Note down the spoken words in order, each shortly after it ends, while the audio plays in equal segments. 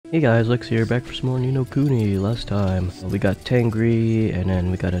Hey guys, Lex here, back for some more Ninokuni. Last time we got Tangri, and then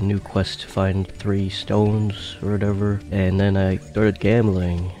we got a new quest to find 3 stones or whatever, and then I started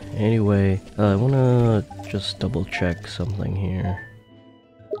gambling. Anyway, I wanna just double check something here.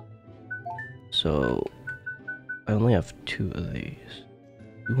 So, I only have 2 of these.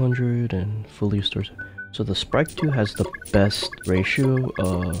 200 and fully stored. So the Sprite 2 has the best ratio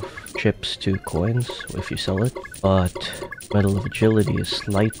of chips to coins if you sell it, but Medal of Agility is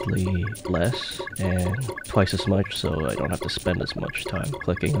slightly less and twice as much, so I don't have to spend as much time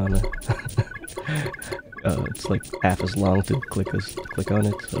clicking on it. It's like half as long to click on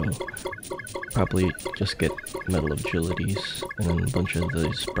it, so probably just get Medal of Agilities and a bunch of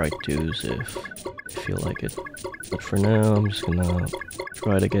these Sprite 2s if I feel like it. But for now, I'm just gonna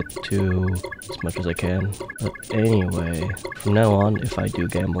try to get to as much as I can. But anyway, from now on, if I do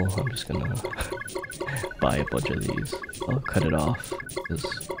gamble, I'm just gonna buy a bunch of these. I'll cut it off, because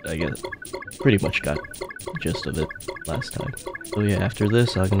I pretty much got the gist of it last time. So yeah, after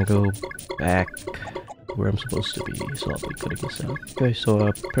this, I'm gonna go back where I'm supposed to be, so I'll be cutting this out. Okay, so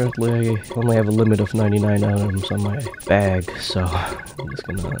apparently I only have a limit of 99 items on my bag, so I'm just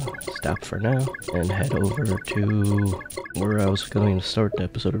gonna stop for now and head over to where I was going to start the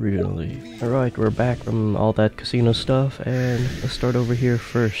episode originally. Alright, we're back from all that casino stuff, and let's start over here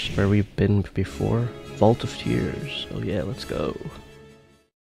first, where we've been before. Vault of Tears. Oh yeah, let's go.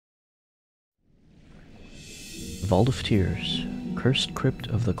 Vault of Tears. Cursed Crypt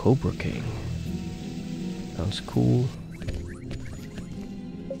of the Cobra King. Sounds cool.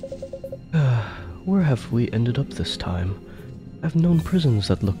 Where have we ended up this time? I've known prisons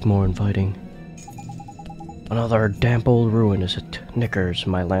that looked more inviting. Another damp old ruin, is it? Knickers,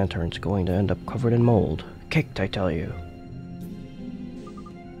 my lantern's going to end up covered in mold. Kicked, I tell you.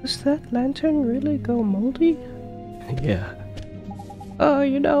 Does that lantern really go moldy? Yeah.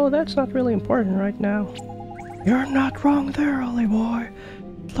 You know, that's not really important right now. You're not wrong there, Ollie boy.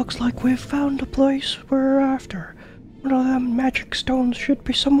 Looks like we've found the place we're after. One of them magic stones should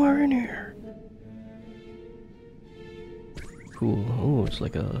be somewhere in here. Cool. Oh, it's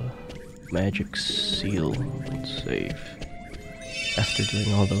like a magic seal. Let's save. After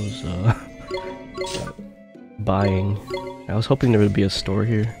doing all those, buying. I was hoping there would be a store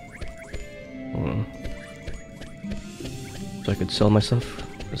here. So I could sell my stuff,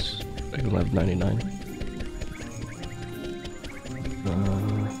 because I don't have 99.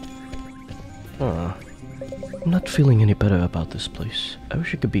 I'm not feeling any better about this place. I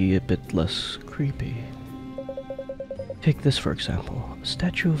wish it could be a bit less creepy. Take this for example, a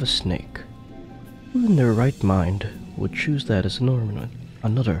statue of a snake. Who in their right mind would choose that as an ornament?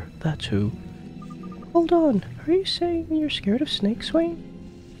 Another, that's who. Hold on, are you saying you're scared of snakes, Wayne?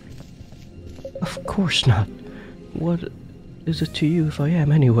 Of course not. What is it to you if I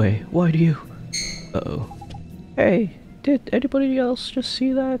am anyway? Why do you? Uh-oh. Hey, did anybody else just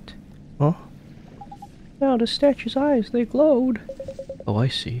see that? Huh? Now the statue's eyes, they glowed. Oh, I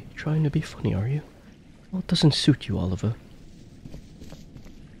see. Trying to be funny, are you? Well, it doesn't suit you, Oliver.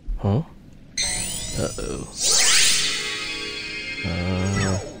 Huh? Uh-oh.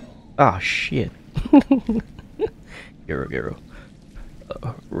 Ah, shit. Garo.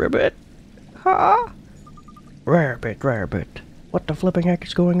 Ribbit? Huh? Rabbit. What the flipping heck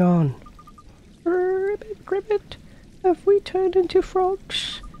is going on? Ribbit, have we turned into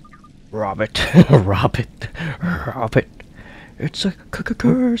frogs? Robbit. It's a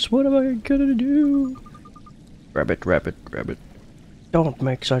curse. What am I gonna do? Rabbit. Don't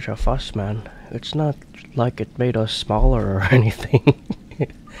make such a fuss, man. It's not like it made us smaller or anything.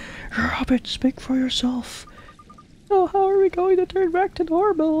 Rabbit, speak for yourself. So how are we going to turn back to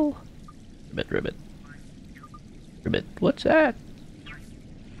normal? Ribbit, what's that?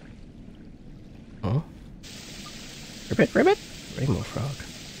 Huh? Ribbit? Rainbow frog.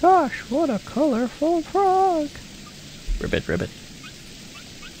 Gosh, what a colorful frog! Ribbit. Ribbit.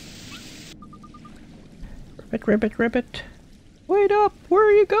 Wait up! Where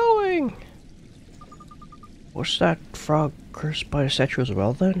are you going? Was that frog cursed by a statue as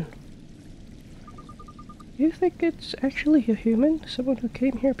well, then? You think it's actually a human? Someone who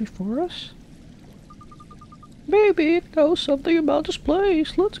came here before us? Maybe it knows something about this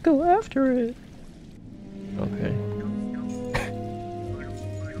place. Let's go after it. Okay.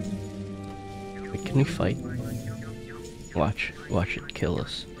 Wait, can we fight? Watch it kill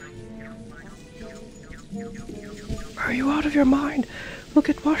us. Are you out of your mind? We'll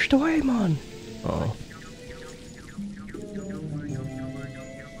get washed away, man. Oh.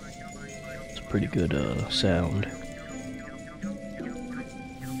 It's a pretty good, sound.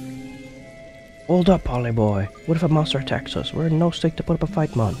 Hold up, Polly boy. What if a monster attacks us? We're in no state to put up a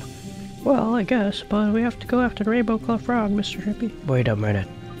fight, man. Well, I guess, but we have to go after the rainbow claw frog, Mr. Trippy. Wait a minute.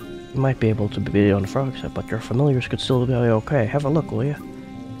 You might be able to beat on the frog set, but your familiars could still be okay. Have a look, will you?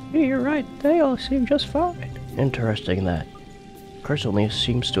 Yeah, you're right. They all seem just fine. Interesting that. Curse only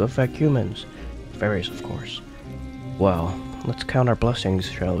seems to affect humans. Fairies, of course. Well, let's count our blessings,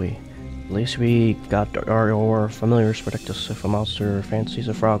 shall we? At least we got our familiars to protect us if a monster fancies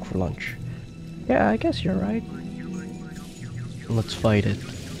a frog for lunch. Yeah, I guess you're right. Let's fight it.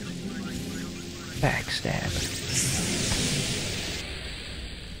 Backstab.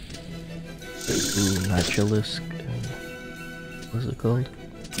 Ooh, Naturalisk. What's it called?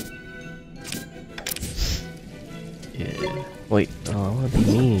 Yeah. Wait, I wanna be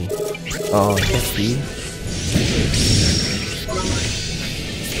me. Oh, I can't be.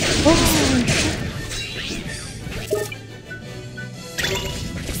 Oh,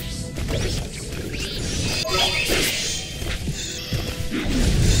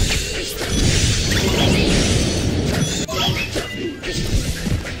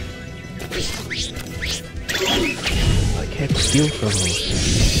 I can't steal from those.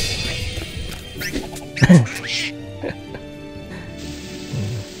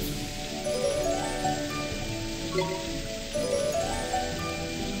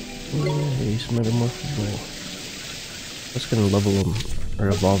 He's metamorphosing. That's gonna level him or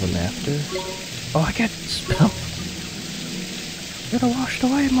evolve him after. Oh, I get spell. You're washed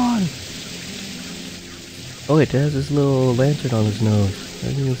away, man. Oh, it has this little lantern on his nose. I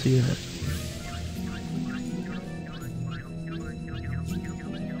didn't even see that.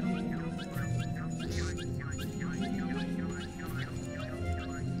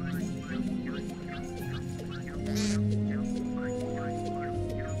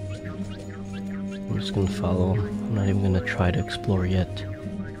 I'm just gonna follow him. I'm not even gonna try to explore yet,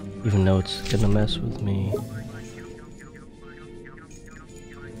 even though it's gonna mess with me.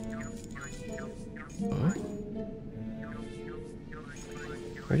 Huh?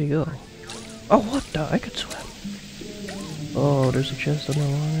 Where'd he go? Oh, what the? I could swim. Oh, there's a chest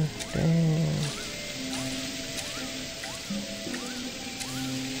underwater. Damn.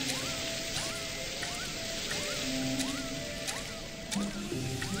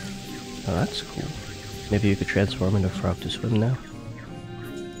 Oh, that's cool. Maybe you could transform into a frog to swim now?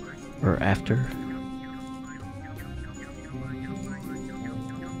 Or after?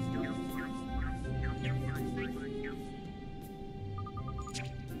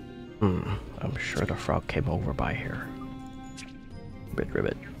 I'm sure the frog came over by here.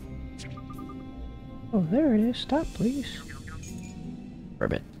 Ribbit. Oh, there it is. Stop, please.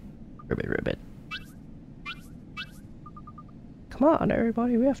 Ribbit. Come on,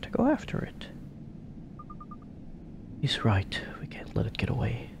 everybody. We have to go after it. He's right. We can't let it get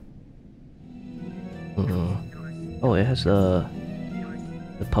away. Oh, it has the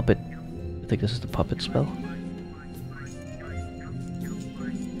puppet. I think this is the puppet spell.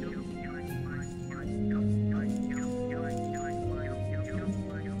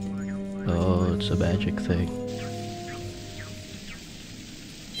 Oh, it's a magic thing.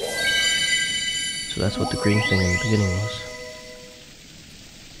 So that's what the green thing in the beginning was.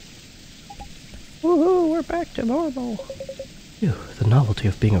 Woohoo, we're back to normal. Phew, the novelty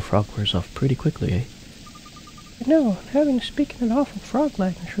of being a frog wears off pretty quickly, eh? I know, having to speak in an awful frog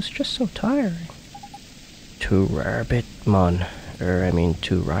language was just so tiring. Too rabbit, mon.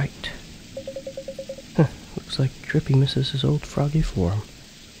 Too right. Huh, looks like Drippy misses his old froggy form.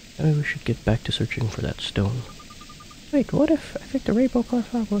 Maybe we should get back to searching for that stone. Wait, what if I think the rainbow claw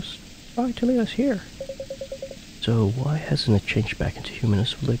frog was trying to lead us here? So why hasn't it changed back into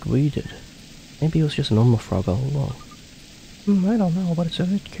humanist like we did? Maybe it was just a normal frog all along. I don't know, but it's a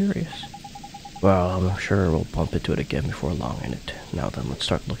bit curious. Well, I'm sure we'll bump into it again before long, innit? Now then, let's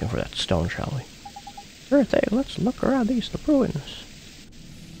start looking for that stone, shall we? Sure thing, let's look around the ruins.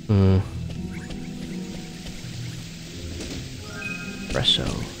 Presso.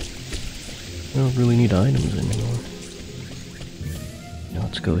 I don't really need items anymore. Now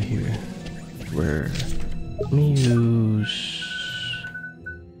let's go here. Let me use...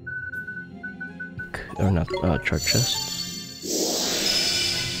 Or not, chart chests.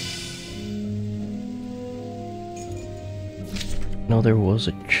 No, there was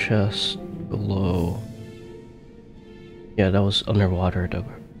a chest below. Yeah, that was underwater,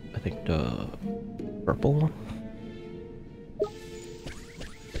 I think the purple one.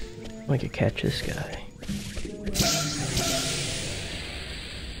 I could catch this guy.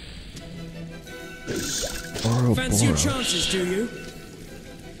 Fancy your chances, do you?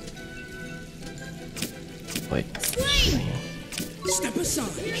 Wait. Step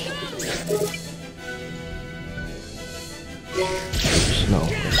aside. Oops, no.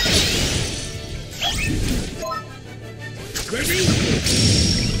 Ready?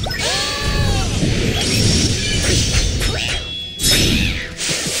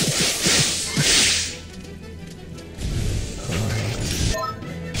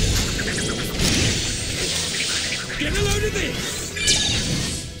 Get a load of this!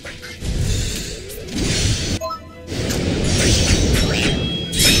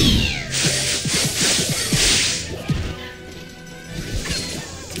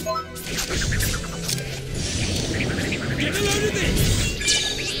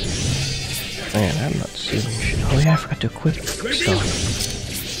 Man, I'm not seeing shit. Oh yeah, I forgot to equip stuff.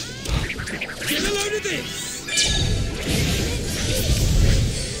 Get a load of this!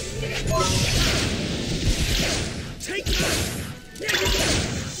 Take that!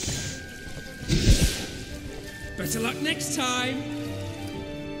 Better luck next time!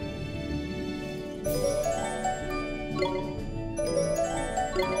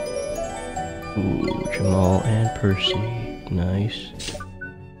 Ooh, Jamal and Percy. Nice.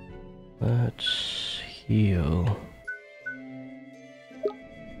 Let's heal.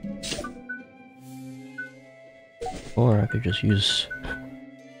 Or I could just use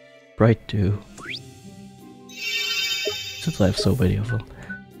Bright Dew. Since I have so many of them.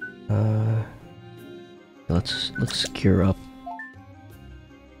 Let's cure up.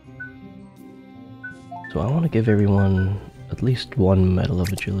 So I want to give everyone at least one medal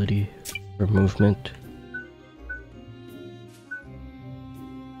of agility for movement.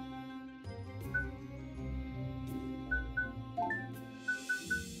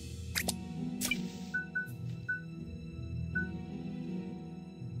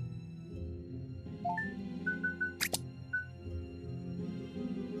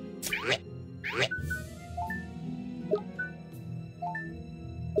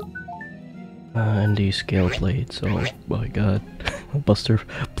 And these scale blades, oh my god. Bluster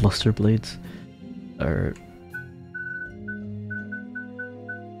blades are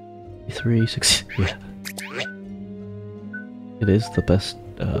 360. Yeah. It is the best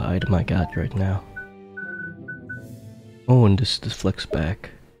item I got right now. Oh, and this flex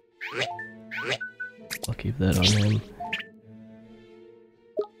back. I'll keep that on him.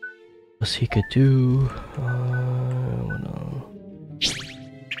 Plus he could do what else?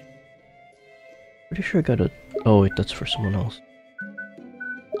 Pretty sure I got a. Oh wait, that's for someone else.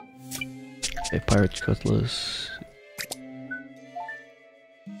 Okay, Pirate's Cutlass.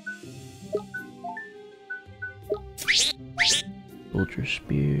 Soldier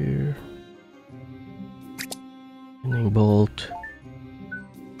Spear. Lightning Bolt.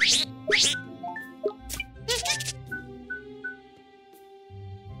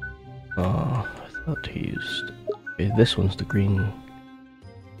 Oh, I thought he used. Okay, this one's the green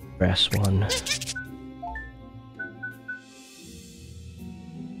grass one.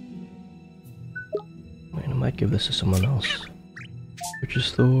 I might give this to someone else.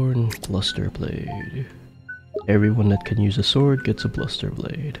 Witch's Thorn, Bluster Blade. Everyone that can use a sword gets a Bluster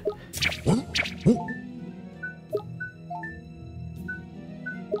Blade.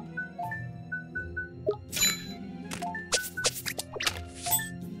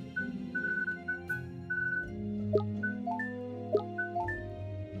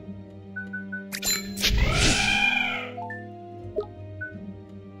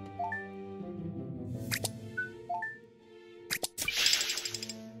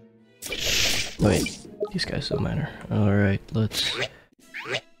 Wait, these guys don't matter. Alright, let's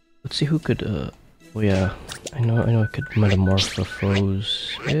see who could oh yeah, I know I could metamorphose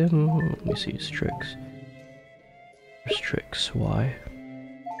him. Let me see his tricks. There's tricks, why?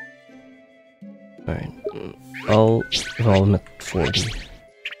 Alright. I'll evolve him at 40.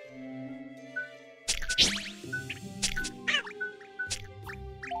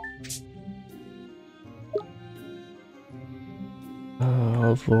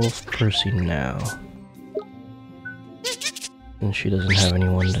 I'll evolve Percy now. And she doesn't have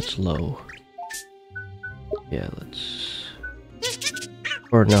anyone that's low. Yeah, let's...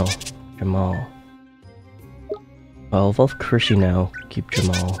 Or no, Jamal. I'll evolve Percy now, keep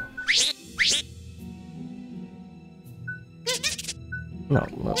Jamal. No,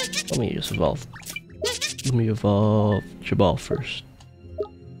 let me just evolve. Let me evolve Jamal first.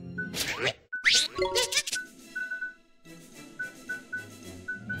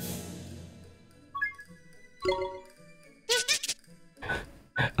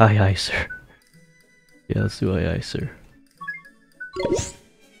 Aye aye sir. Yeah, let's do aye aye sir.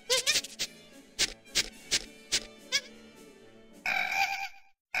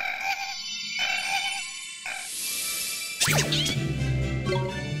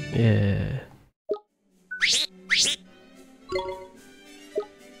 Yeah.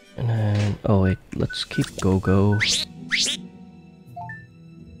 And then, oh wait, let's keep Go-Go.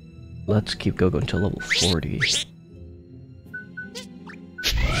 Let's keep Go-Go until level 40.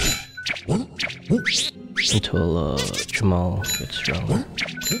 Until Jamal gets stronger.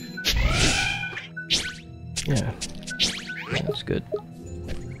 Yeah, that's good.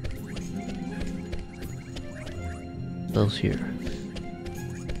 Bell's here.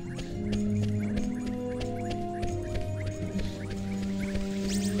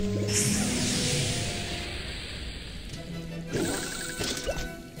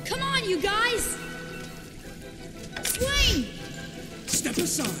 Come on, you guys! Swing! Step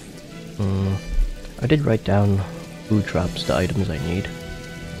aside. I did write down who drops the items I need.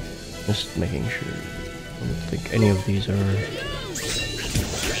 Just making sure. I don't think any of these are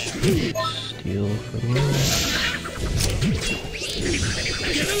steal from me.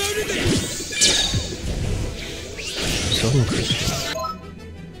 Get a load of this! Some Christian.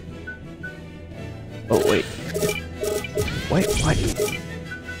 Oh wait. Wait.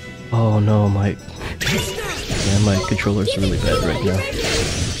 Oh no, my controller's really bad right now.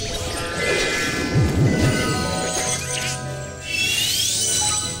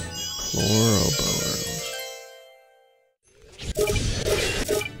 Chloropowers.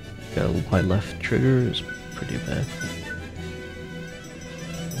 Yeah, my left trigger is pretty bad.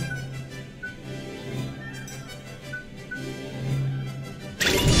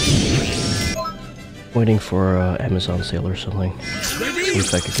 Waiting for Amazon sale or something. See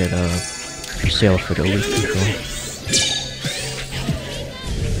if I could get a sale for the Elite control.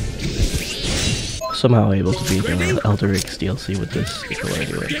 Somehow able to beat the Elder X DLC with this controller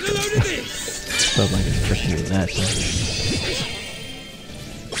anyway. It's not like it's tricking me that much.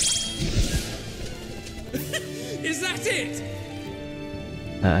 Is that it?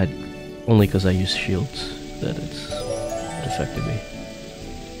 Only because I use shields that it affected me.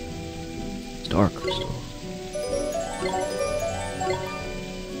 Dark crystal.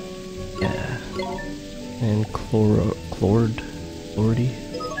 Yeah. And Chlordy.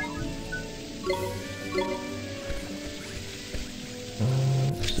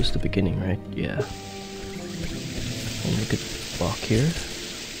 Is this the beginning, right? Yeah. And we could walk here.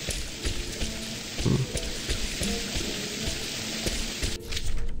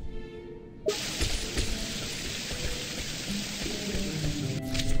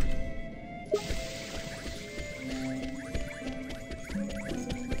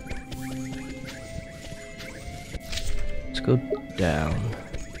 Go down.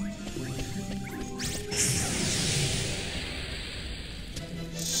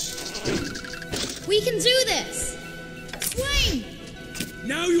 We can do this! Swing!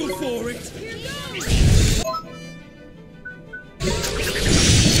 Now you're for it! Here goes!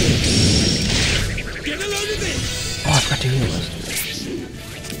 Get a load of this! Oh, I forgot to heal us.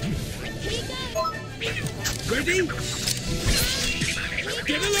 Ready?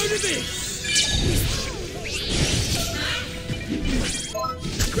 Get a load of this!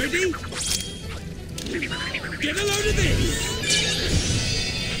 Ready? Get a load of this!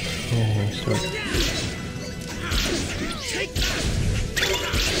 Yeah, start. Take that!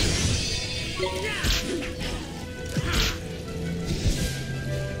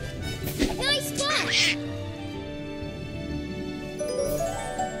 Nice splash!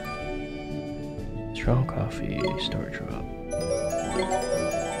 Strong coffee, star drop.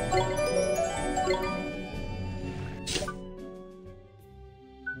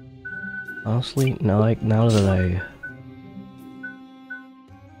 Honestly, now that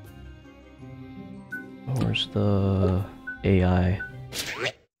where's the AI? I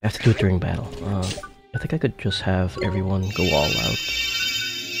have to do it during battle. I think I could just have everyone go all out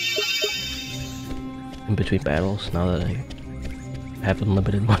in between battles now that I have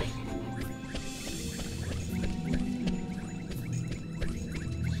unlimited money.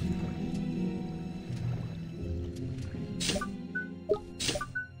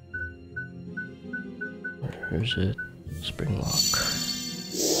 Where's it? Spring lock.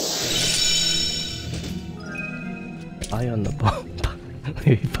 Eye on the ball.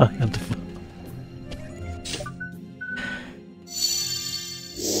 Maybe pie on the ball.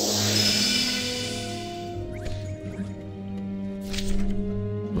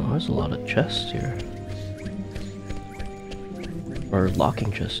 Oh, there's a lot of chests here. Or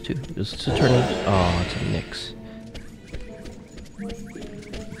locking chests too. Is it a turn? Oh, it's a Nyx.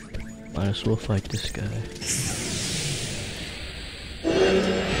 Might as well fight this guy.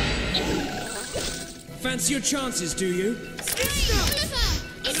 Fancy your chances, do you?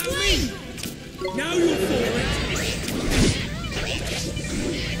 Swing! Now you're for it!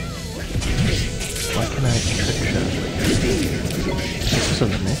 Why can I trick shot? This is the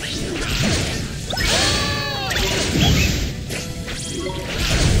next.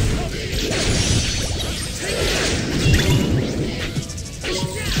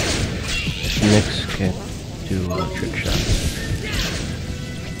 Nyx can't do trick shots.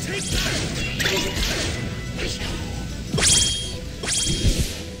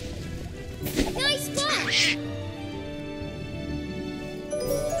 Nice spot!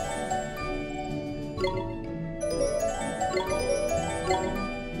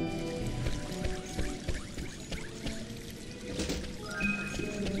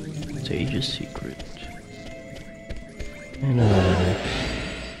 Sage's secret. And another.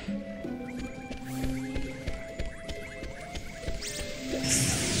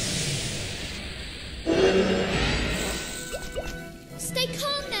 Stay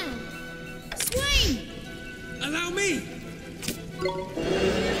calm now! Swing! Allow me!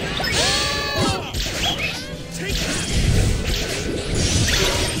 Take that!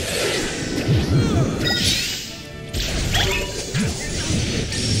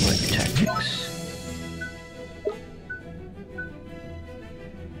 Like tactics.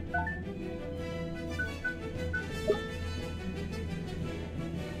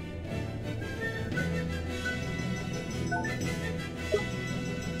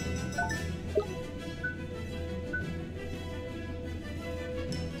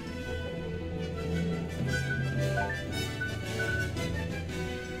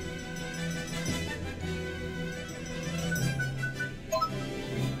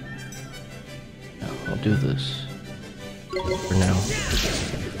 I'll do this for now.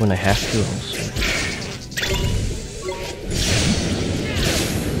 When I have to, I'll switch.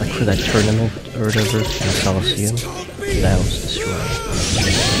 Like for that tournament or whatever in the Coliseum, that was destroyed.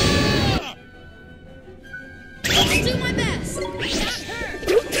 I'll do my best! Not her!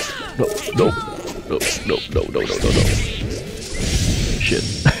 No. Shit.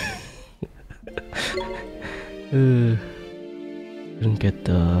 Didn't get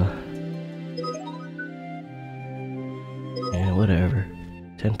the... Yeah, whatever.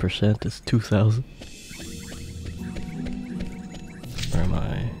 10% is 2,000. Where am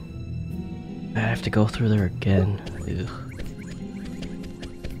I? I have to go through there again. Ugh.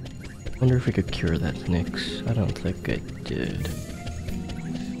 Wonder if we could cure that Nyx. I don't think I did.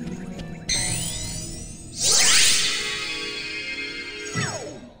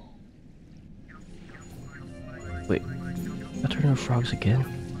 Wait, I turn into frogs again?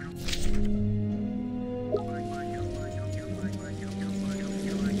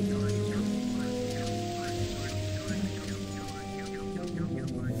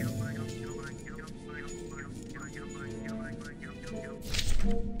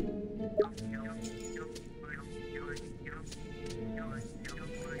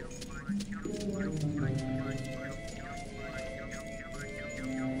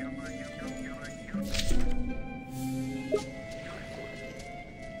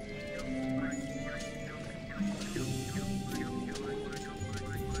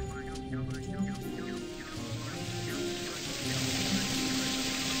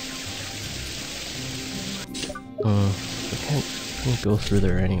 I can't go through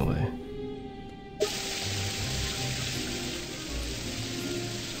there anyway.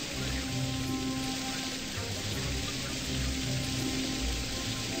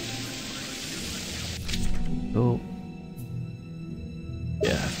 Oh.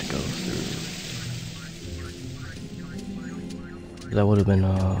 Yeah, I have to go through. That would have been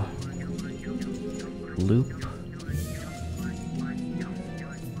a loop.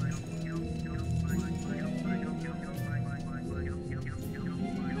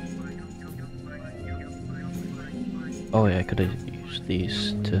 Oh yeah, I could have used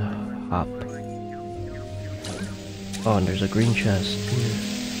these to hop. Oh, and there's a green chest here.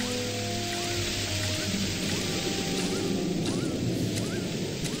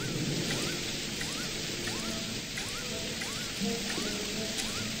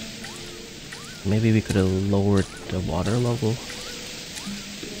 Maybe we could have lowered the water level.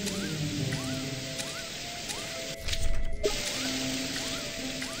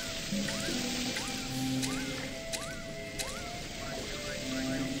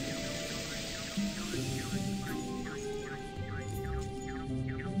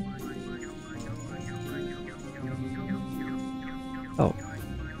 Oh.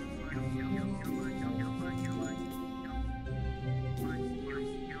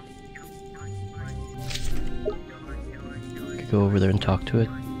 Could go over there and talk to it.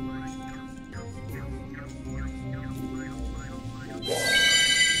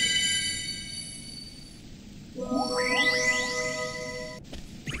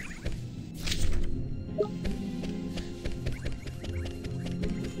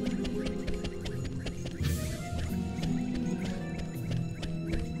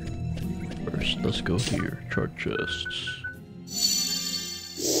 let's go here. Chart chests.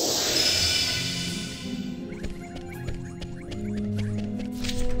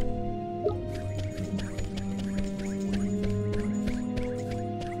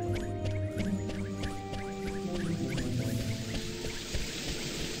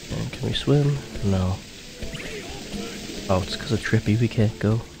 And can we swim? No. Oh, it's because of Trippy we can't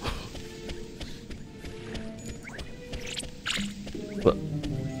go. What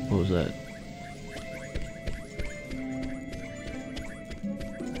was that?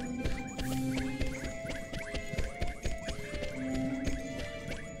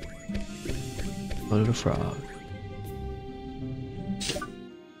 What a frog.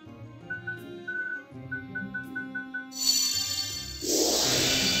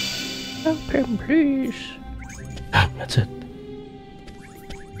 Help him, please. That's it.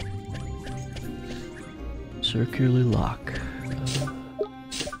 Circular lock.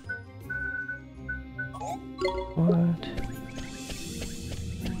 What?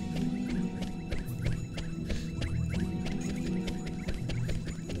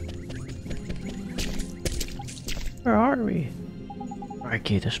 Where are we?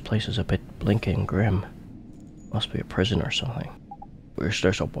 Crikey, this place is a bit blinky and grim. Must be a prison or something. Where's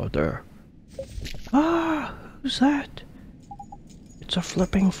this up there? Ah! Who's that? It's a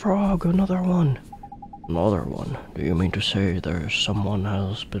flipping frog, another one. Another one? Do you mean to say there's someone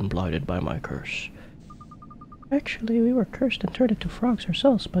has been blighted by my curse? Actually, we were cursed and turned into frogs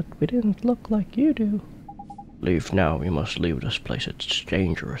ourselves, but we didn't look like you do. Leave now, we must leave this place, it's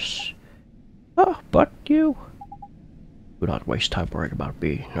dangerous. Oh, but you... Do not waste time worrying about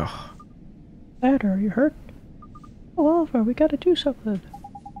me. Ugh. Dad, are you hurt? Oh, Oliver, we gotta do something.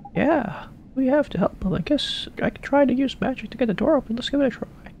 Yeah, we have to help him. I guess I could try to use magic to get the door open. Let's give it a try.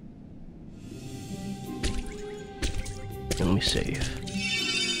 Let me save.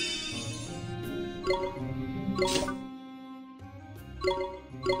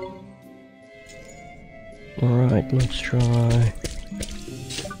 Alright, let's try.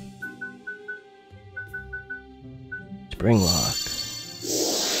 Spring lock.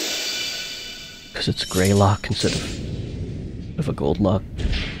 Because it's gray lock instead of a gold lock.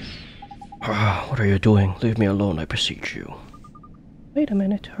 What are you doing? Leave me alone, I beseech you. Wait a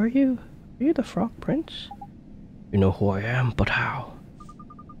minute, are you the Frog Prince? You know who I am, but how?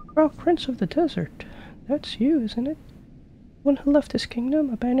 Frog Prince of the Desert. That's you, isn't it? One who left his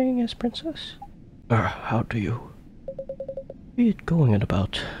kingdom, abandoning his princess? How do you? What are you going on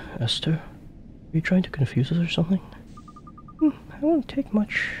about, Esther? Are you trying to confuse us or something? It won't take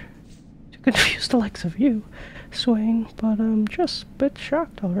much to confuse the likes of you, Swain, but I'm just a bit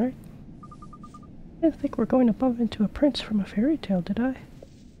shocked, alright? I didn't think we're going to bump into a prince from a fairy tale, did I?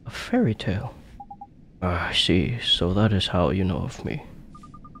 A fairy tale? I see, so that is how you know of me.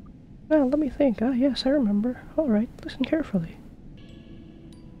 Well, let me think. Yes, I remember. Alright, listen carefully.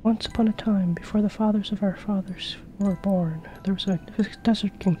 Once upon a time, before the fathers of our fathers were born, there was a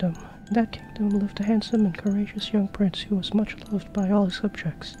desert kingdom. In that kingdom lived a handsome and courageous young prince who was much loved by all his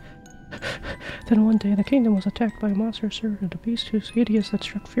subjects. Then one day the kingdom was attacked by a monster serpent, a beast whose hideous that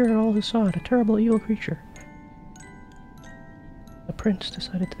struck fear at all who saw it, a terrible evil creature. The prince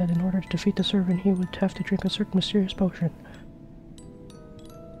decided that in order to defeat the serpent he would have to drink a certain mysterious potion.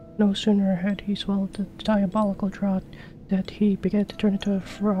 No sooner had he swallowed the diabolical draught that he began to turn into a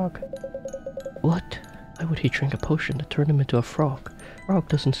frog. What? Why would he drink a potion to turn him into a frog? A frog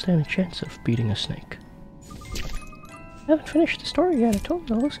doesn't stand a chance of beating a snake. I haven't finished the story yet. I told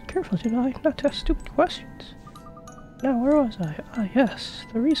you to listen carefully, did I? Not to ask stupid questions. Now, where was I? Yes.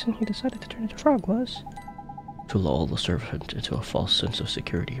 The reason he decided to turn into a frog was... to lull the serpent into a false sense of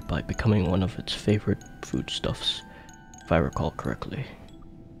security by becoming one of its favorite foodstuffs, if I recall correctly.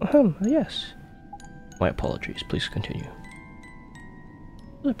 Yes. My apologies, please continue.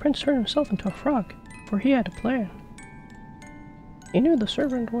 The prince turned himself into a frog, for he had a plan. He knew the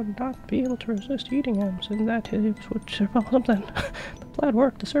servant would not be able to resist eating him, and that he would well, something. The plan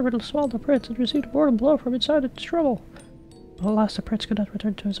worked. The servant swallowed the prince and received a mortal blow from inside its trouble. Alas, the prince could not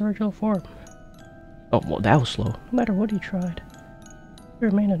return to his original form. Oh, well, that was slow. No matter what he tried, he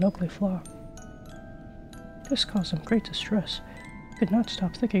remained an ugly frog. This caused him great distress. He could not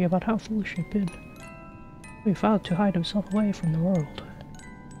stop thinking about how foolish he had been. He vowed to hide himself away from the world.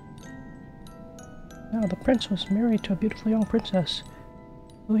 Now, the prince was married to a beautiful young princess,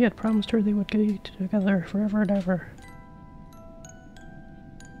 though he had promised her they would get together forever and ever.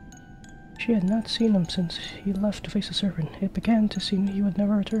 She had not seen him since he left to face the serpent. It began to seem he would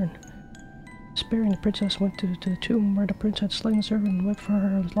never return. Despairing, the princess went to the tomb where the prince had slain the servant and wept for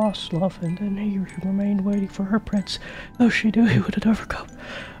her lost love, and then he remained waiting for her prince, though she knew he would never come.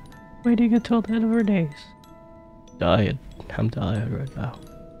 Waiting until the end of her days. Tired. I'm tired right now.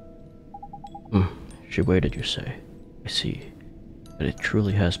 She waited, you say? I see. But it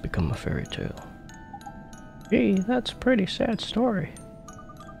truly has become a fairy tale. Gee, that's a pretty sad story.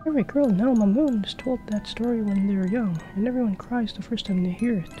 Every girl in Mamoon is told that story when they're young, and everyone cries the first time they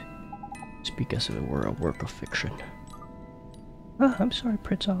hear it. Speak as if it were a work of fiction. I'm sorry,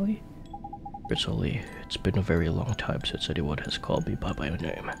 Prince Ali. Prince Ali, it's been a very long time since anyone has called me by my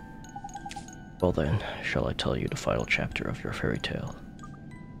name. Well then, shall I tell you the final chapter of your fairy tale?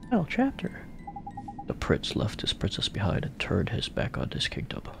 Final chapter? The prince left his princess behind and turned his back on his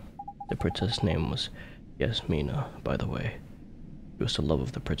kingdom. The princess' name was Yasmina, by the way. She was the love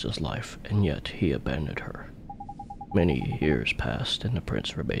of the prince's life, and yet he abandoned her. Many years passed, and the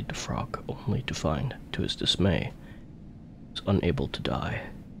prince remained a frog, only to find, to his dismay, he was unable to die.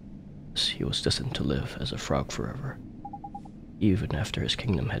 He was destined to live as a frog forever, even after his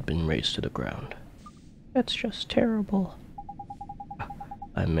kingdom had been razed to the ground. That's just terrible.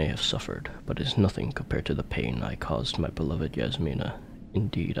 I may have suffered, but it is nothing compared to the pain I caused my beloved Yasmina.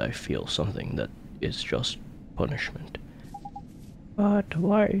 Indeed, I feel something that is just punishment. But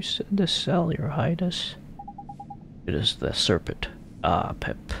why is this cell, your highness? It is the serpent,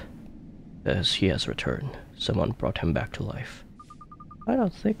 Aapep. As he has returned, someone brought him back to life. I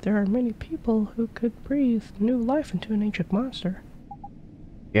don't think there are many people who could breathe new life into an ancient monster.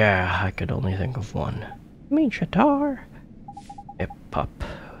 Yeah, I could only think of one. You mean Shatar? Aapep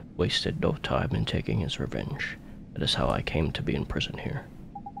wasted no time in taking his revenge. That is how I came to be in prison here.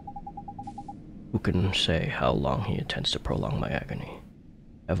 Who can say how long he intends to prolong my agony?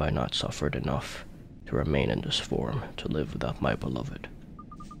 Have I not suffered enough to remain in this form, to live without my beloved?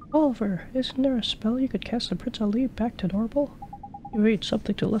 Oliver, isn't there a spell you could cast the Prince Ali back to normal? You ate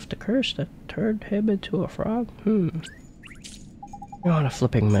something to lift the curse that turned him into a frog? You're on a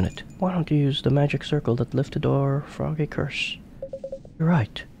flipping minute. Why don't you use the magic circle that lifted our froggy curse? You're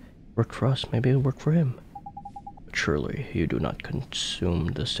right. Worked for us, maybe it'll work for him. But surely you do not consume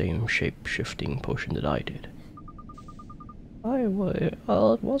the same shape-shifting potion that I did. Well, it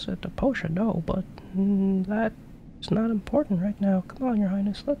wasn't a potion, no, but that's not important right now. Come on, your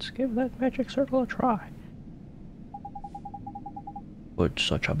highness, let's give that magic circle a try. Would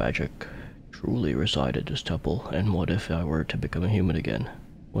such a magic truly reside in this temple, and what if I were to become a human again?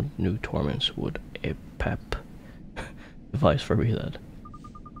 What new torments would Aapep devise for me then?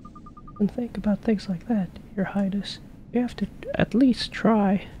 And think about things like that, your highness. You have to at least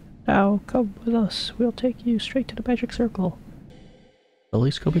try. Now, come with us. We'll take you straight to the magic circle. At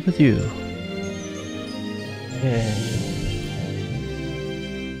least coming with you. Yay.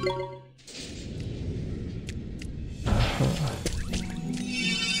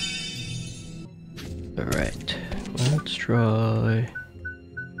 Alright, let's try...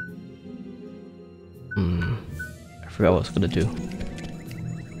 I forgot what I was gonna do.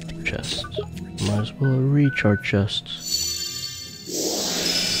 Chests. Might as well reach our chests.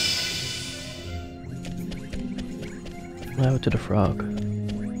 Now to the frog.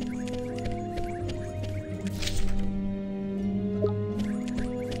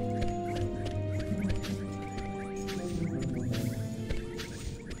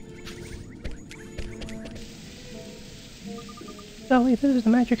 Sally, this is the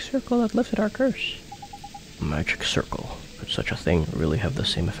magic circle that lifted our curse. Magic circle? Could such a thing really have the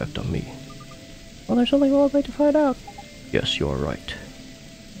same effect on me? Well, there's only one way to find out. Yes, you are right.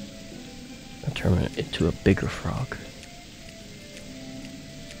 I'll turn it into a bigger frog.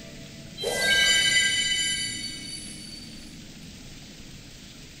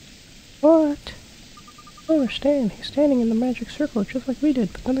 What? I don't understand. He's standing in the magic circle just like we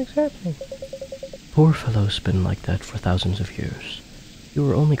did, but nothing's happening. Poor fellow's been like that for thousands of years. You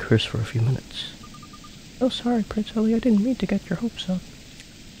were only cursed for a few minutes. Oh, sorry, Prince Ali. I didn't mean to get your hopes up.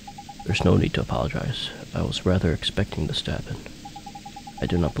 There's no need to apologize. I was rather expecting this to happen. I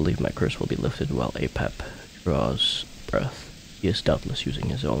do not believe my curse will be lifted while Aapep draws breath. He is doubtless using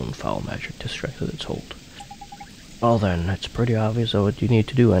his own foul magic to strengthen its hold. Well then, it's pretty obvious what you need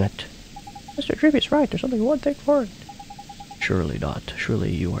to do in it. Mr. Trivia's right. There's only one thing for it. Surely not.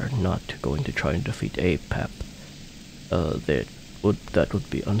 Surely you are not going to try and defeat Aapep. That would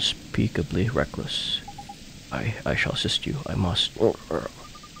be unspeakably reckless. I shall assist you. I must.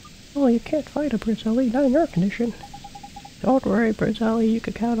 Oh, you can't fight a Prince Ali, not in your condition. Don't worry, Prince Ali, you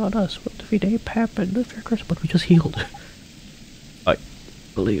can count on us. We'll defeat Aapep and lift your curse, but we just healed. I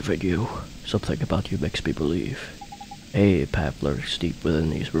believe in you. Something about you makes me believe. Aapep lurks deep within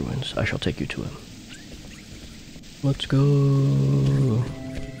these ruins. I shall take you to him. Let's go.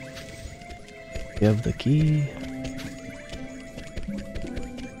 You have the key.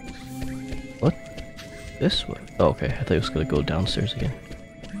 This way? Oh, okay, I thought it was gonna go downstairs again.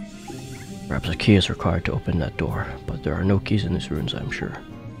 Perhaps a key is required to open that door, but there are no keys in these ruins, I'm sure.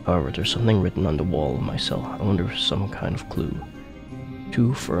 However, there's something written on the wall of my cell. I wonder if it's some kind of clue.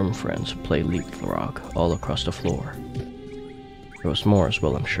 2 firm friends play leapfrog all across the floor. There was more as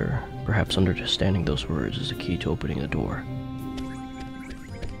well, I'm sure. Perhaps understanding those words is the key to opening the door.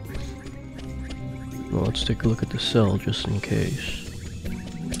 Well, let's take a look at the cell just in case.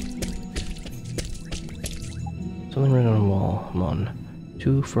 Something written on the wall. Come on.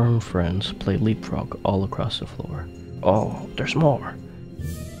 2 firm friends play leapfrog all across the floor. Oh, there's more!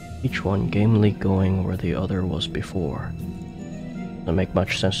 Each one gamely going where the other was before. Doesn't make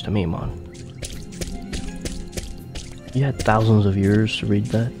much sense to me, man. You had thousands of years to read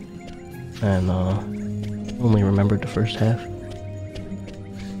that, and only remembered the first half.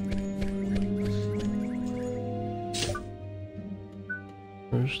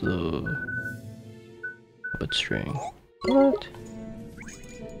 Where's the puppet string? What?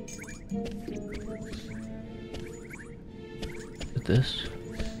 At this?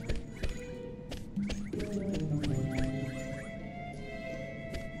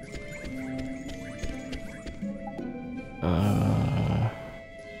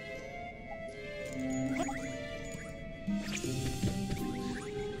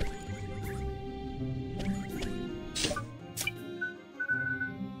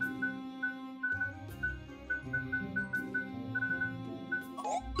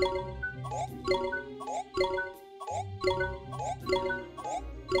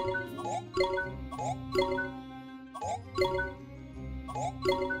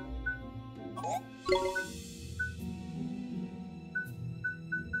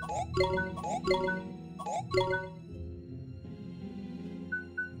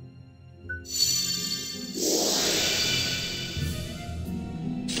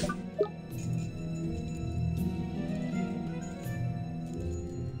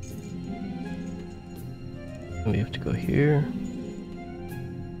 We have to go here.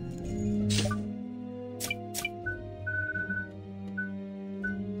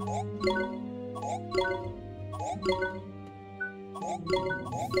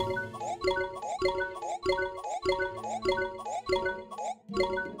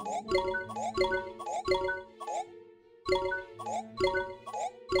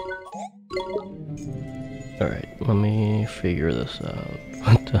 Alright, let me figure this out.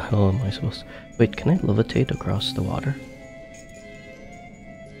 What the hell am I supposed to... Wait, can I levitate across the water?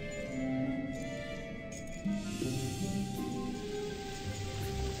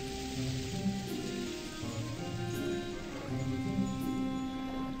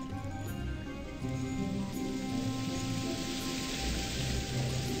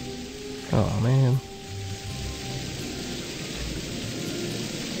 Oh man.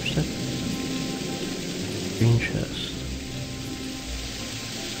 Where's that green chest?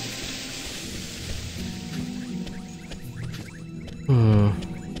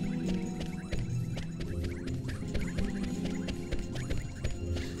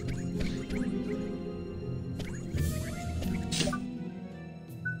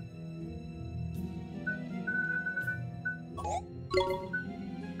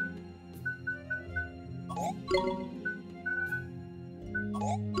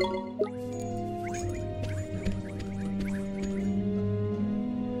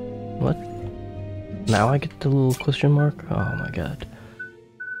 What? Now I get the little question mark? Oh my god.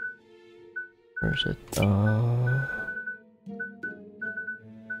 Where is it? Oh,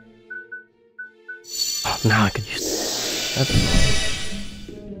 now I could use that. That's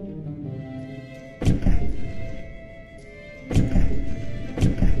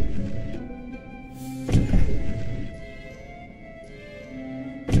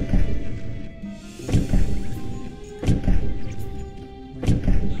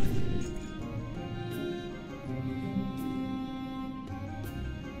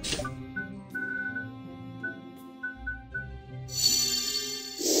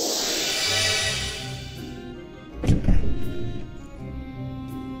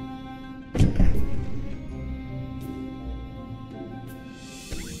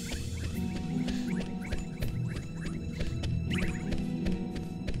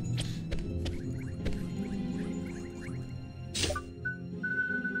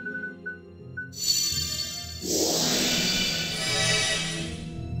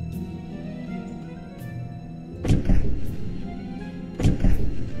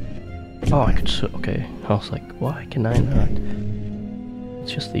oh, I could okay. I was like, why can I not?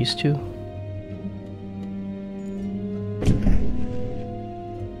 It's just these two.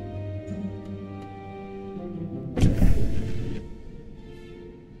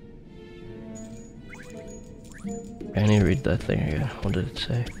 I need to read that thing again. What did it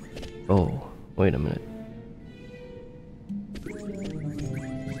say? Oh, wait a minute.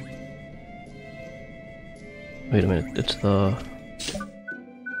 Wait a minute, it's the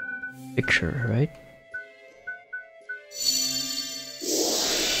picture, right?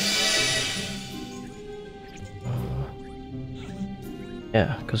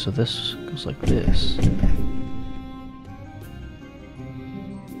 Yeah, because of this goes like this.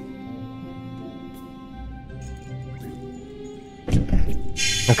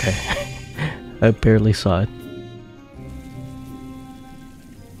 Okay, I barely saw it.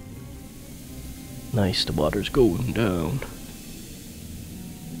 Nice, the water's going down.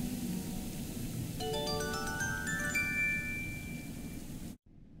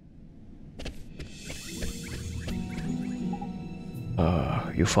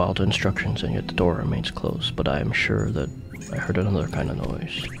 You followed the instructions and yet the door remains closed, but I am sure that I heard another kind of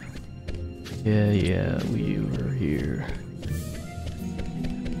noise. Yeah, we were here.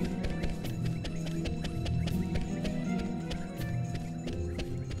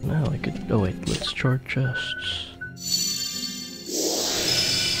 Now I could... oh wait, let's charge chests.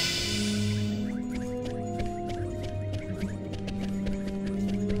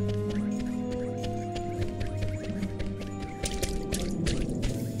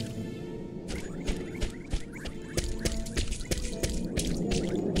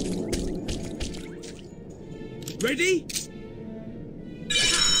 Ready?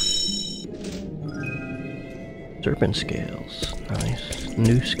 Serpent scales, nice.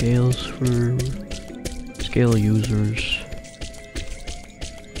 New scales for scale users.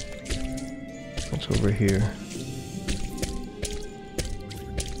 What's over here?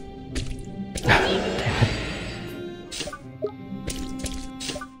 Damn it.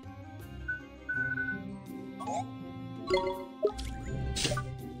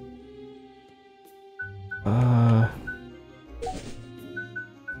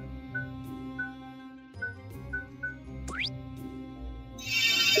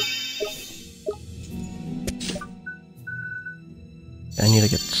 I need to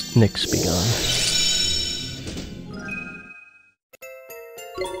get Nick's begun.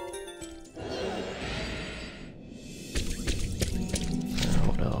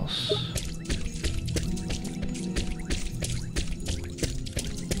 What else?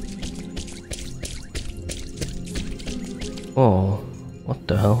 Oh, what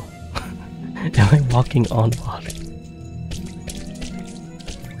the hell? Am I walking on water?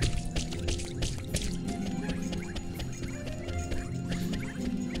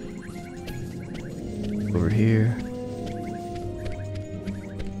 Over here.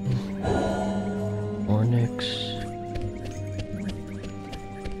 Ornix.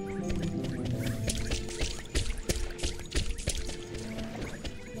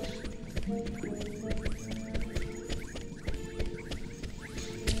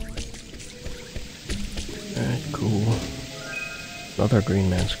 Alright, cool. Another green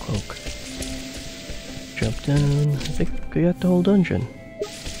man's cloak. Jumped in. I think we got the whole dungeon.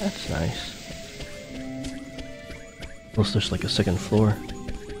 That's nice. Unless there's like a second floor.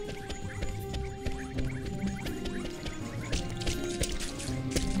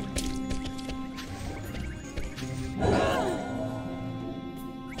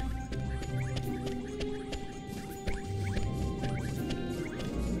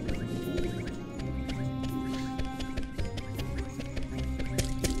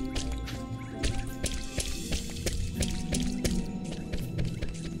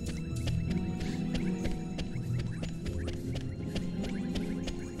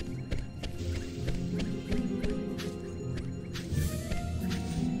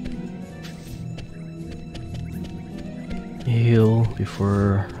 Heal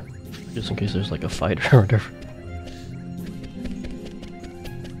before, just in case there's like a fight or whatever.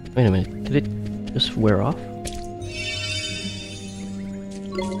 Wait a minute, did it just wear off?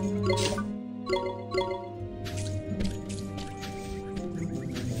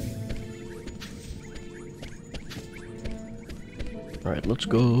 Alright, let's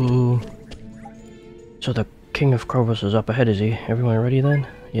go. So the King of Cobras is up ahead, is he? Everyone ready then?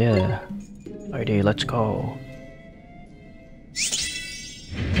 Yeah. Alrighty, let's go.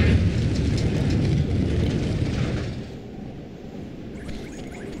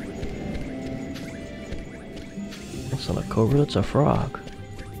 That's not a cobra, that's a frog.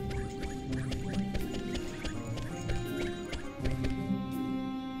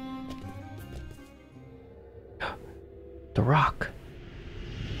 The rock.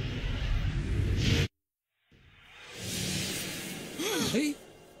 Hey.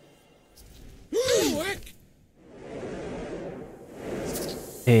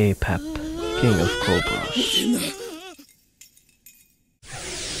 Aapep, King of Cobras. In the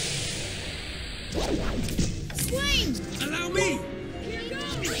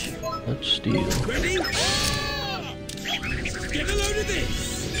Let's steal. Ready? Get a load of this.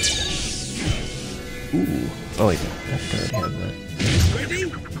 Ooh. Oh wait, I think I already have that. Ready?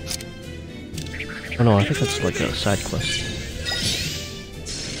 Oh no, I think that's like a side quest.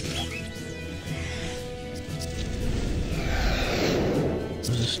 What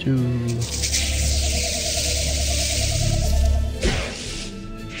does this do?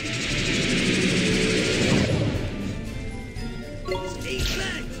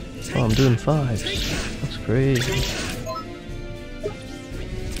 Oh, I'm doing 5s. That's crazy.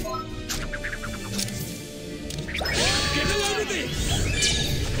 Get a load of this.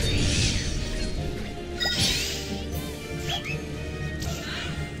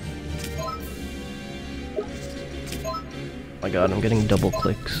 My god, I'm getting double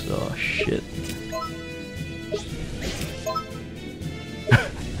clicks. Oh shit.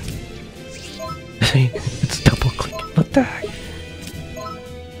 See? It's double clicking. What the heck?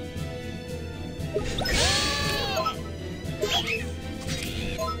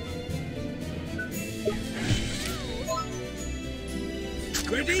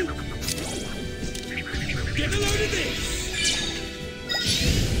 Ready? Get a load of this.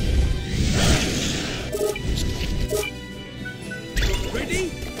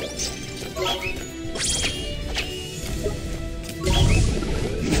 Ready?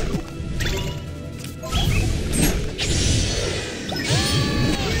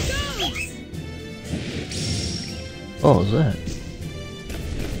 Oh, what was that?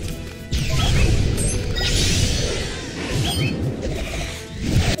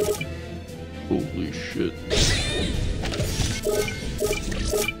 Holy shit.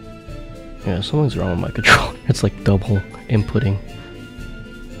 Yeah, something's wrong with my controller. It's like double inputting.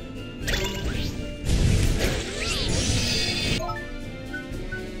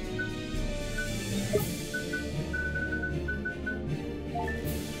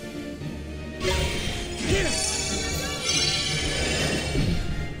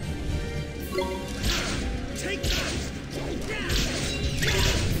 Take that.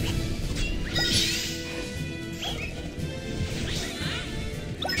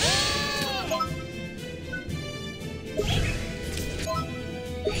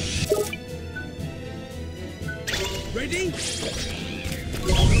 Ready?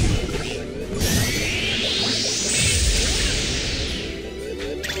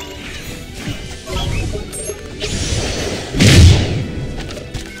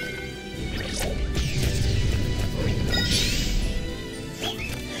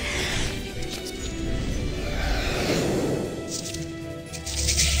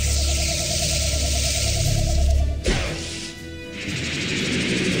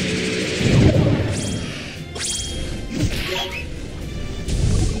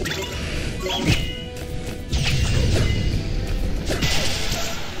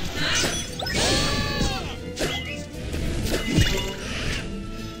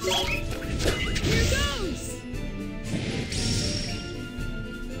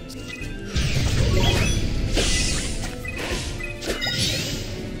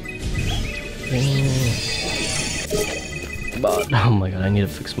 But, oh my god, I need to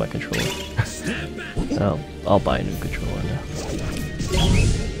fix my controller. I'll buy a new controller now.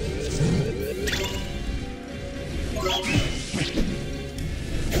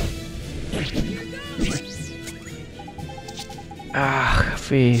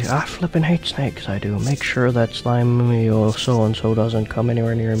 I flippin' hate snakes, I do. Make sure that slimy or so-and-so doesn't come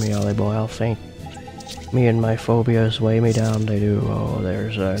anywhere near me, Ollie boy, I'll faint. Me and my phobias weigh me down, they do. Oh,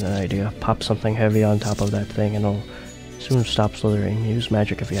 there's an idea. Pop something heavy on top of that thing and it'll soon stop slithering. Use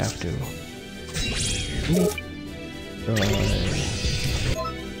magic if you have to.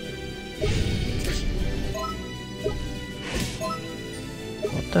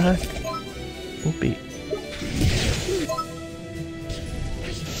 What the heck? Whoopee.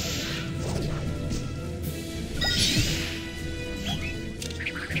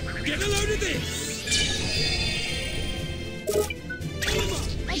 Get a load of this.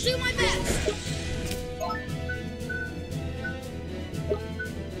 I'll do my best.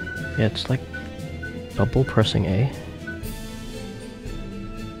 Yeah, it's like double pressing A.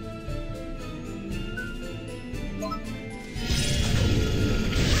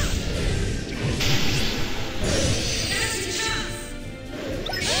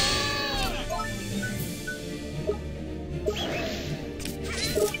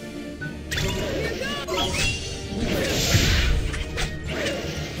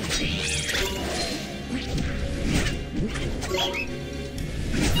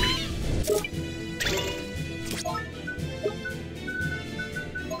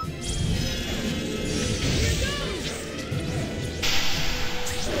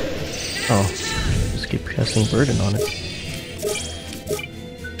 Oh, just keep casting burden on it.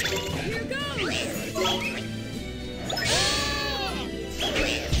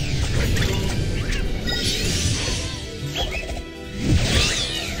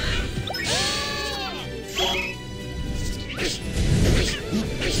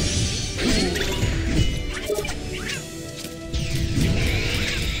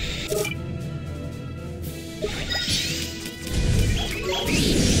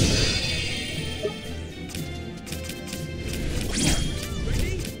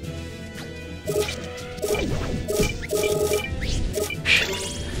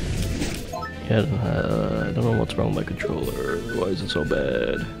 Yeah, I don't know what's wrong with my controller. Why is it so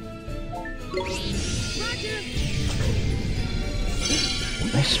bad?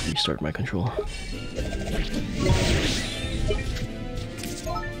 Nice restart my control.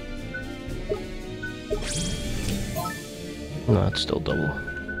 No, it's still double.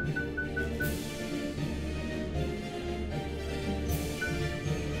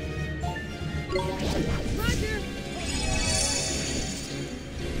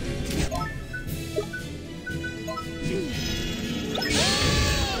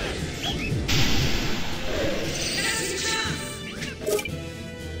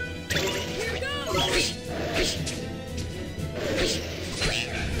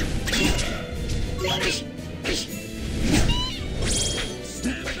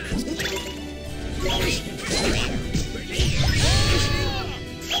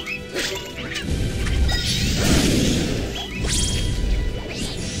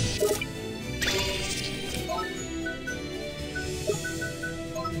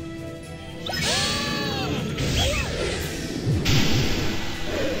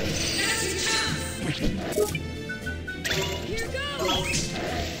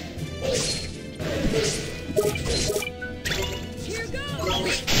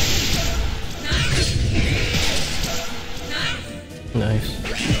 Nice.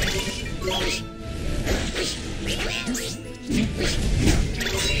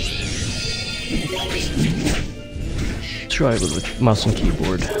 Let's try it with a mouse and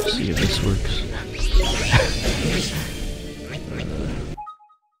keyboard, see if this works.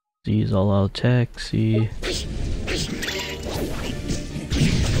 Z's all out taxi.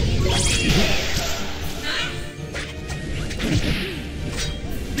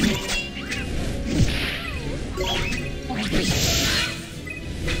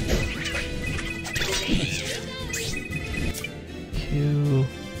 Q.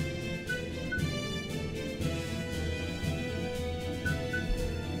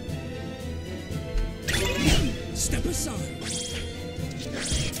 Step aside.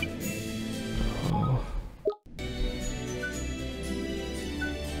 Oh.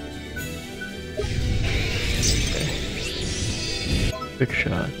 Okay. Big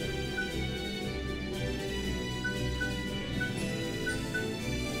shot.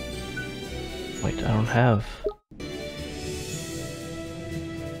 Wait, I don't have.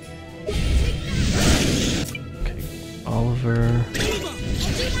 Okay, Oliver. I'll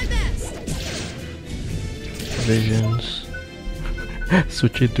do my best. Visions.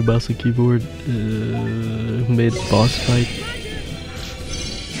 Switch it to mouse and keyboard. Mid boss fight.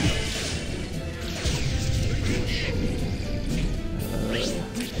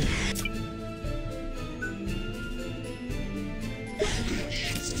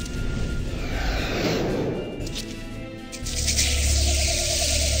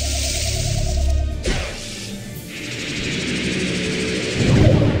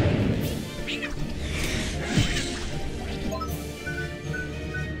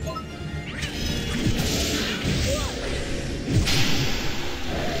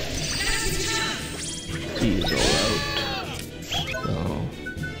 He's all out. So.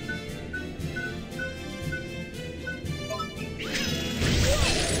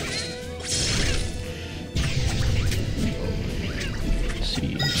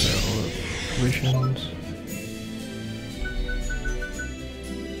 See all the visions.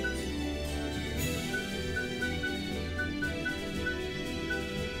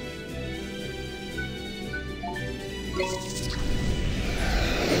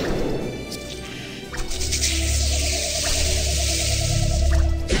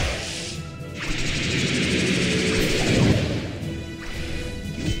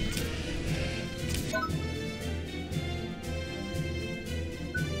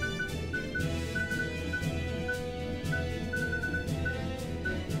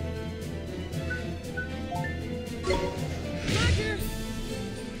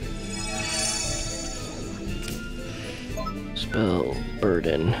 Spell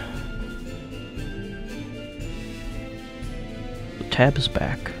burden. The tab is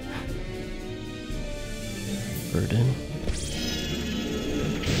back. Bird in.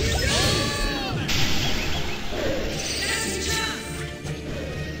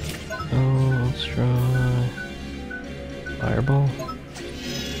 Oh, let's try Fireball.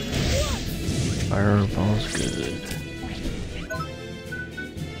 Fireball's good.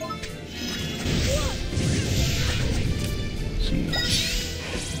 Let's see.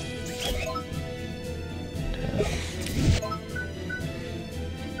 Tap.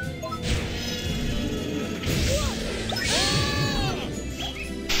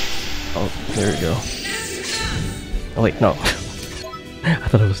 Oh, there we go. Oh wait, no. I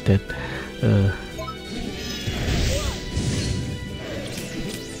thought I was dead.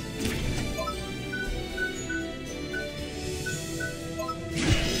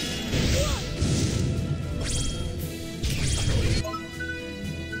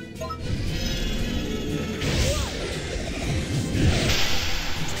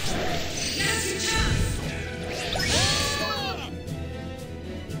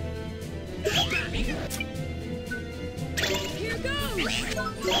 Here goes!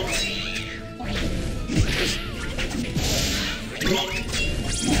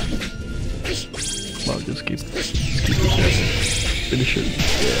 Come on, just keep finish it.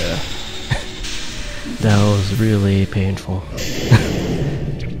 Yeah. That was really painful.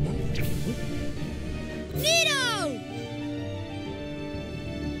 Nito!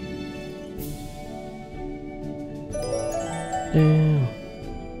 Damn.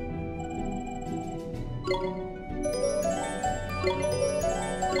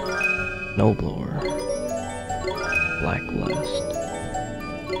 No blower. Black blast.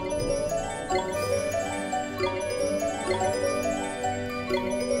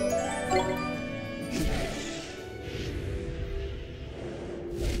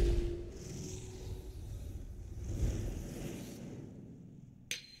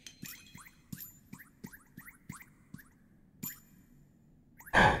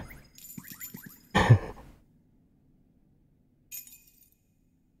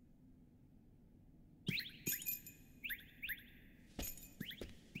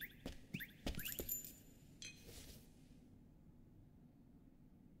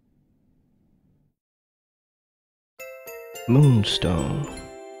 Moonstone.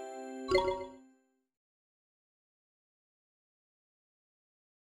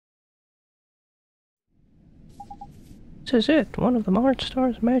 This is it, one of the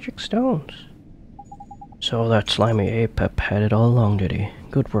Morningstar's magic stones. So that slimy Aapep had it all along, did he?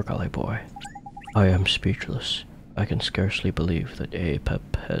 Good work, Ollie boy. I am speechless. I can scarcely believe that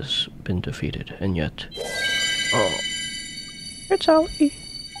Aapep has been defeated, and yet... Oh. It's Ollie.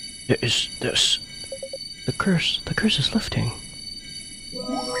 Is this... The curse is lifting.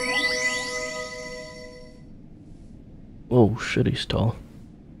 Oh shit, he's tall.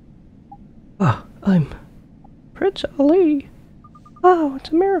 Ah, I'm Prince Ali. Oh, it's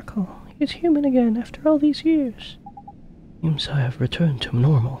a miracle. He's human again after all these years. Seems I have returned to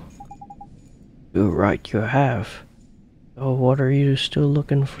normal. You're right, you have. Oh, what are you still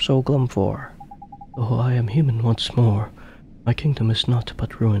looking so glum for? Oh, I am human once more. My kingdom is naught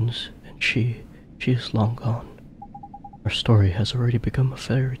but ruins, and she is long gone. Our story has already become a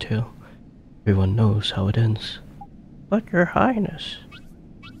fairy tale. Everyone knows how it ends. But your highness...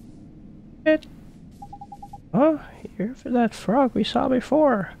 Oh, you're that frog we saw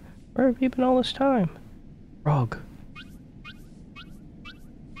before. Where have you been all this time? Frog.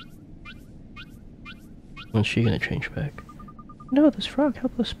 When's she gonna change back? No, this frog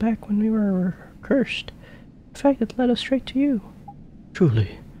helped us back when we were cursed. In fact, it led us straight to you.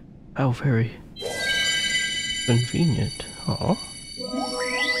 Truly, how very... convenient. Aw.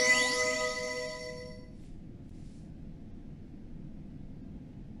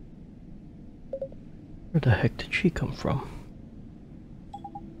 Where the heck did she come from?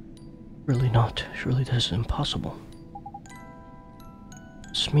 Really not. Surely this is impossible.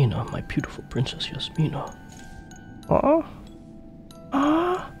 Yasmina, my beautiful princess Yasmina. Aw.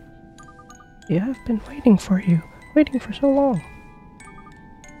 Ah. Yeah, I've been waiting for you. Waiting for so long.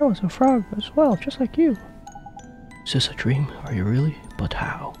 I was a frog as well, just like you. Is this a dream? Are you really? But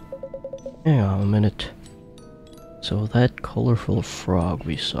how? Hang on a minute. So that colorful frog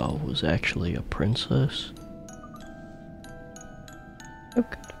we saw was actually a princess? I'm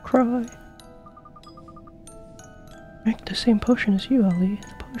gonna cry. I drank the same potion as you, Ali.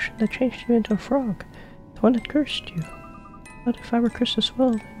 The potion that changed you into a frog. The one that cursed you. But if I were cursed as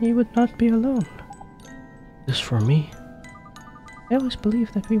well, then you would not be alone. This for me? I always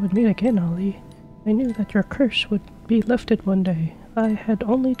believed that we would meet again, Ali. I knew that your curse would be lifted one day. I had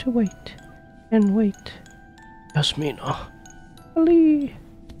only to wait. And wait. Yasmina. Ali!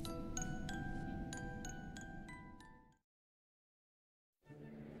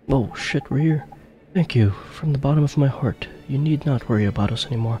 shit, we're here. Thank you, from the bottom of my heart. You need not worry about us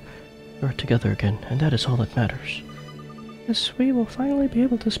anymore. We are together again, and that is all that matters. Yes, we will finally be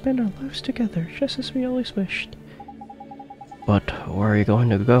able to spend our lives together, just as we always wished. But where are you going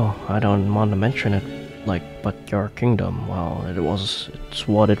to go? I don't want to mention it, but your kingdom, well, it's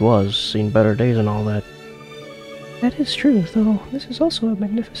what it was, seen better days and all that. That is true, though this is also a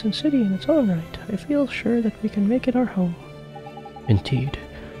magnificent city in its own right. I feel sure that we can make it our home. Indeed.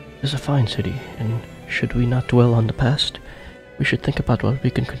 It is a fine city, and should we not dwell on the past, we should think about what we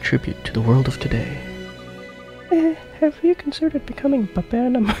can contribute to the world of today. Have you considered becoming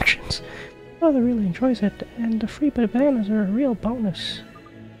banana merchants? Father really enjoys it, and the free bananas are a real bonus.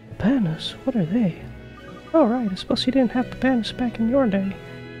 Bananas? What are they? Oh right, I suppose you didn't have bananas back in your day.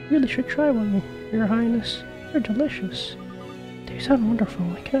 You really should try one, Your Highness. They're delicious. They sound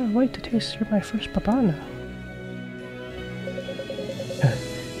wonderful. I cannot wait to taste my first banana.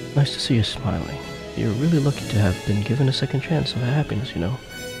 Nice to see you smiling. You're really lucky to have been given a second chance of happiness, you know.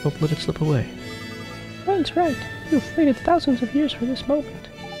 Don't let it slip away. That's right. You've waited thousands of years for this moment.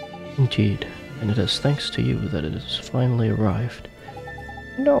 Indeed, and it is thanks to you that it has finally arrived.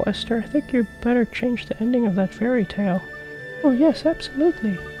 No, Esther, I think you better change the ending of that fairy tale. Oh yes,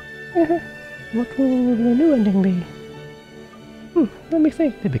 absolutely. What will the new ending be? Let me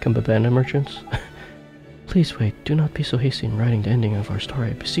think. They become banana merchants? Please wait, do not be so hasty in writing the ending of our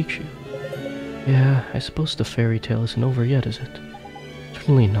story, I beseech you. Yeah, I suppose the fairy tale isn't over yet, is it?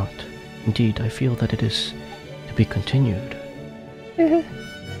 Certainly not. Indeed, I feel that it is to be continued.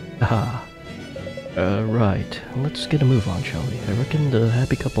 Aha. Right. Let's get a move on, shall we? I reckon the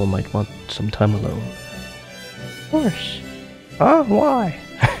happy couple might want some time alone. Of course. Why?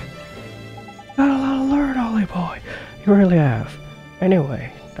 Got a lot to learn, Ollie boy. You really have.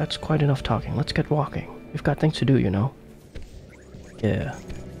 Anyway, that's quite enough talking. Let's get walking. We've got things to do, you know. Yeah.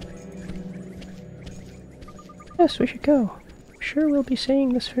 Yes, we should go. I'm sure we'll be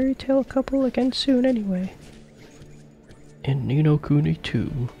seeing this fairy tale couple again soon anyway. In Ninokuni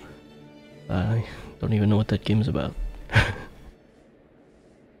 2. I don't even know what that game's about.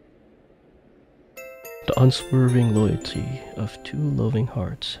 The unswerving loyalty of two loving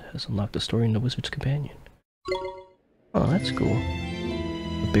hearts has unlocked the story in the Wizard's Companion. Oh, that's cool.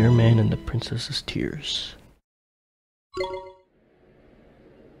 The Bear Man and the Princess's Tears.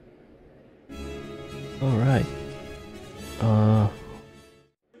 Alright.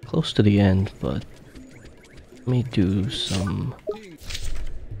 Close to the end, but let me do some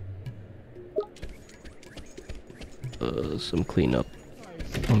cleanup.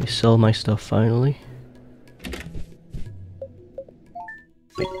 Let me sell my stuff finally.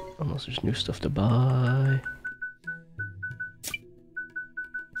 Wait, unless there's new stuff to buy.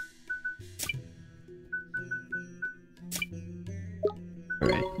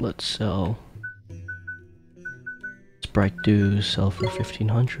 Alright, let's sell. Sprite dues sell for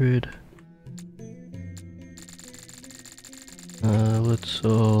 1500. Let's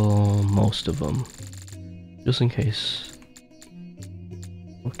sell most of them. Just in case.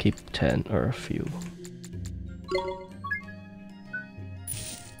 We'll keep 10 or a few.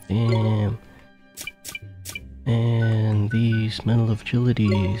 Damn. And these mental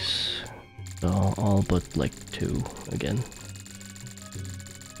agilities. All but like 2 again.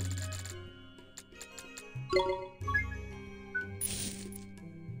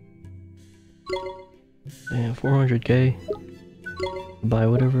 And 400k. Buy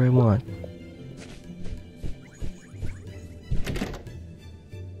whatever I want.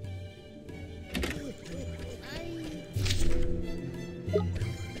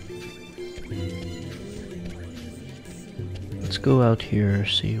 Let's go out here,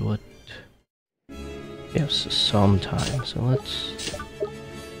 see what... Yes, some time, so let's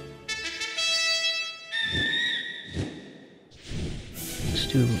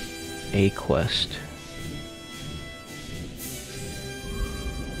do a quest.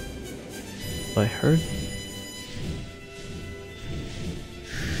 I heard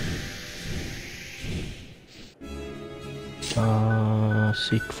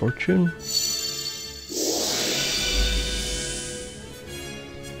seek fortune.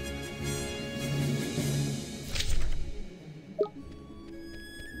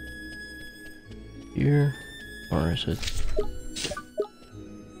 Here, or is it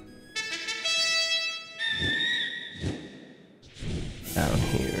down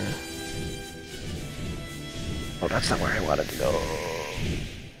here? Oh, that's not where I wanted to go.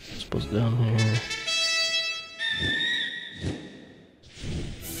 I suppose down here.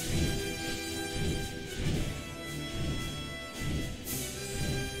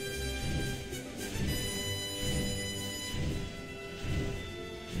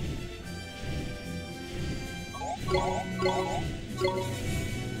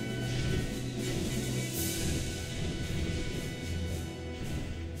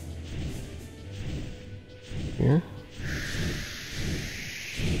 Here.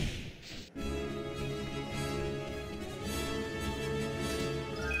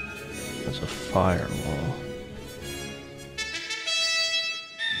 There's a firewall.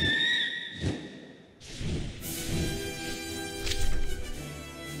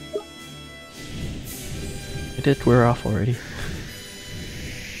 It did wear off already.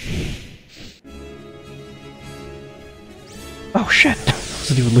 Oh shit! I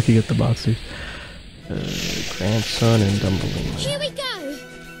wasn't even looking at the monsters. Grandson and Dumbledore. Here we go.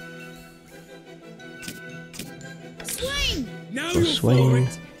 Swing. Now Or you're swing.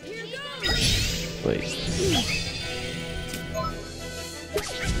 for it. Here goes. Wait.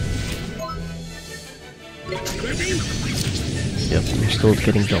 Ready? Yep, I'm still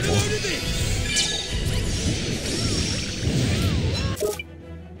getting double. Load of this.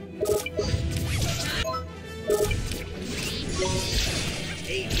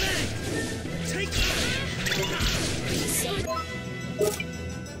 Eat that. Take that.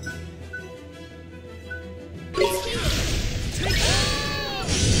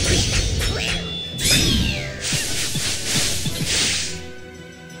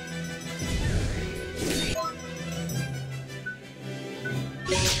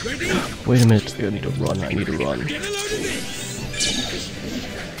 Ready? Wait a minute, I need to run, I need to run. Get a load of this.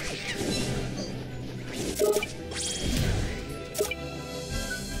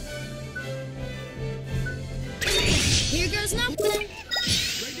 Here goes nothing.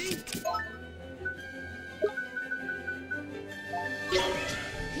 Ready?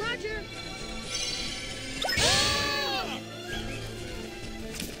 Roger.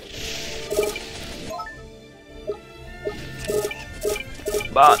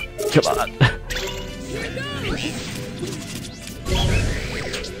 Come on, come on. Here goes.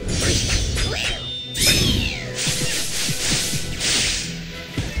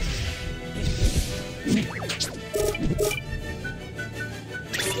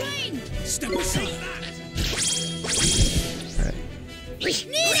 Swing. Step aside. Alright.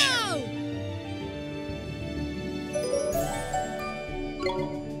 Nino.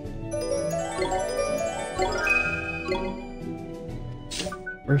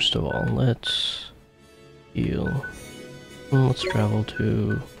 First of all, let's heal. Let's travel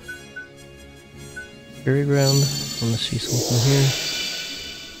to Fairy Ground. I want to see something here.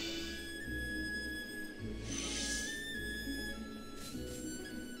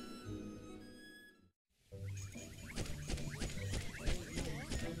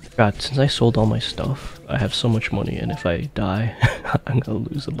 God, since I sold all my stuff, I have so much money, and if I die, I'm gonna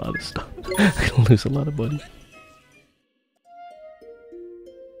lose a lot of stuff. I'm gonna lose a lot of money.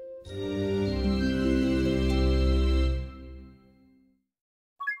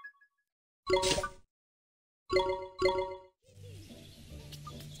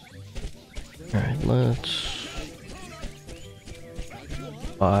 Alright, let's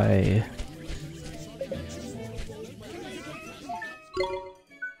buy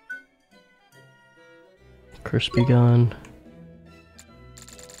Crispy Gun.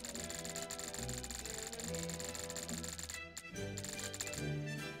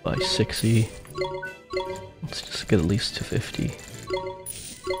 Buy 60. Let's just get at least to 50.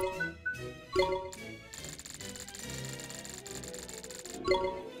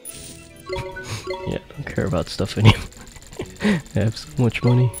 Yeah, I don't care about stuff anymore. I have so much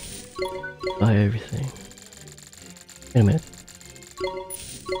money. Buy everything. Wait a minute.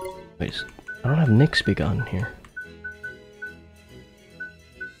 Wait, I don't have Nick's Begun here.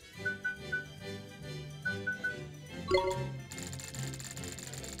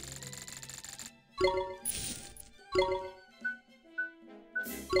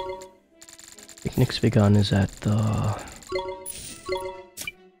 I think Nick's Begun is at the...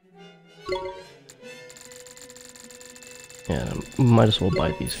 Yeah, might as well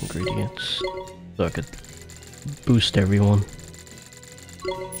buy these ingredients so I could boost everyone.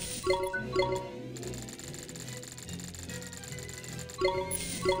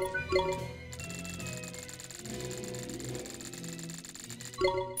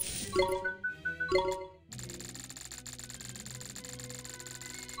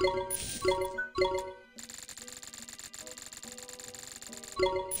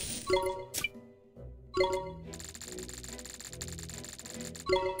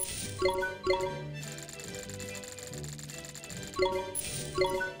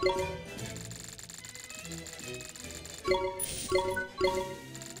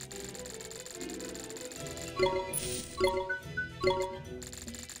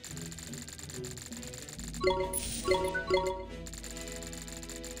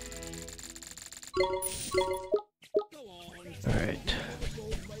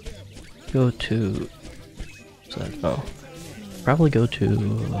 go to... What's that? Oh. Probably go to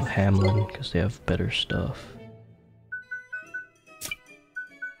Hamlin, because they have better stuff.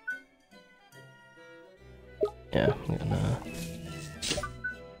 Yeah, I'm gonna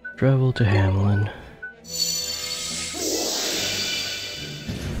travel to Hamlin.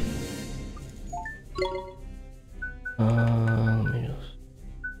 Let me just...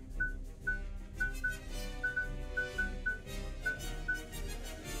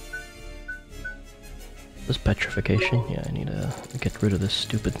 This petrification? Yeah, I need to get rid of this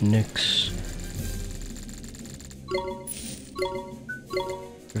stupid Nyx.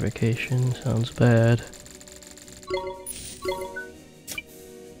 Petrification sounds bad.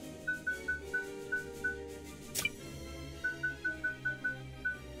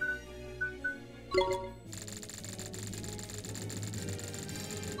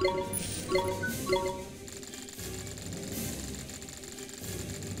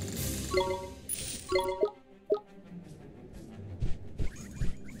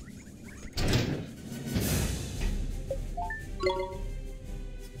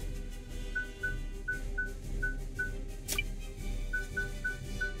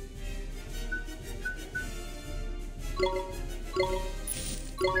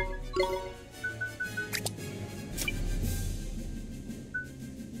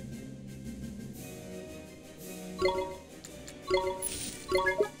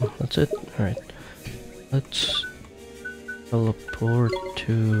 That's it? Alright. Let's teleport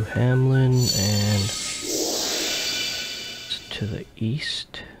to Hamlin and to the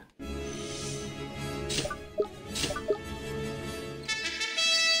east. I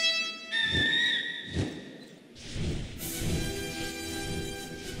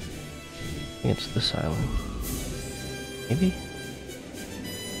think it's this island. Maybe?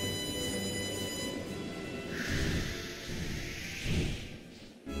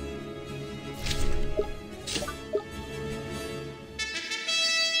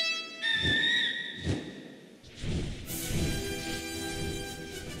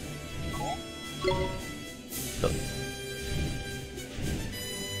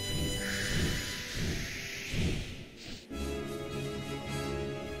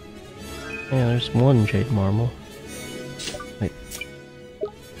 Yeah, there's one jade marble. Wait.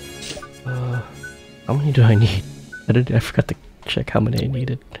 How many do I need? I forgot to check how many I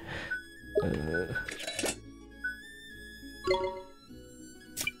needed.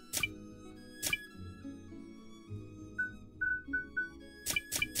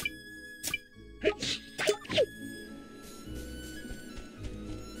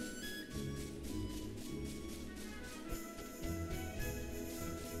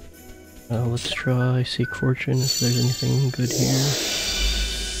 Let's try Seek Fortune if there's anything good here.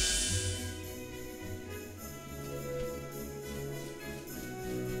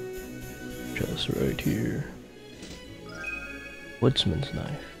 Just right here. Woodsman's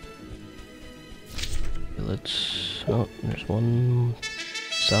knife. Okay, let's... Oh, there's one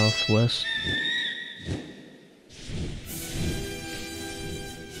southwest.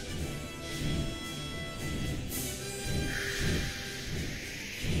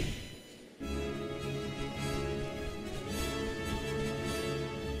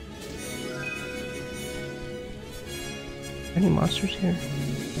 Any monsters here?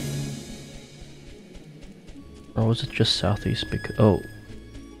 Or was it just southeast? Because oh,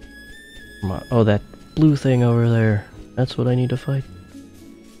 that blue thing over there. That's what I need to fight.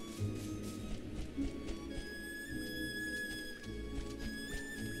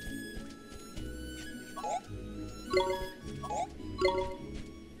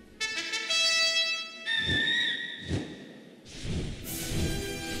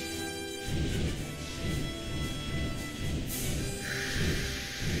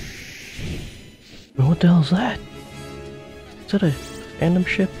 What the hell is that? Is that a random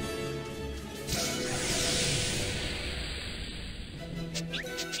ship?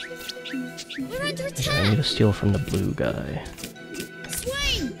 We're under attack! I need to steal from the blue guy.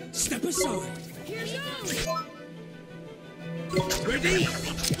 Swing! Step aside. Here goes! Ready?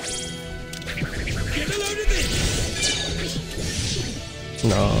 Get a load of this.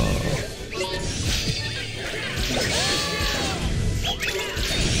 No.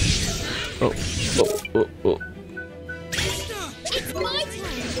 Oh. It's my turn!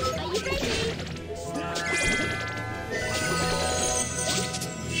 Are you ready?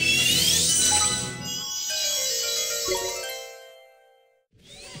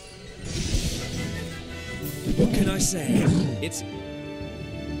 What can I say? It's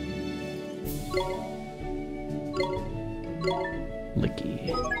Licky.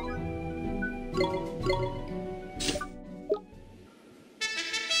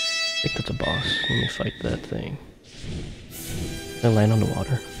 think that's a boss. Let me fight that thing. Can I land on the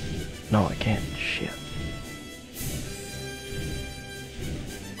water? No, I can't. Shit.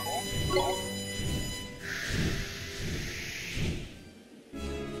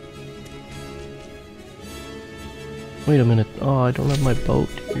 Wait a minute. Oh, I don't have my boat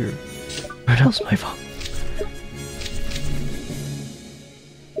here. Where else my boat?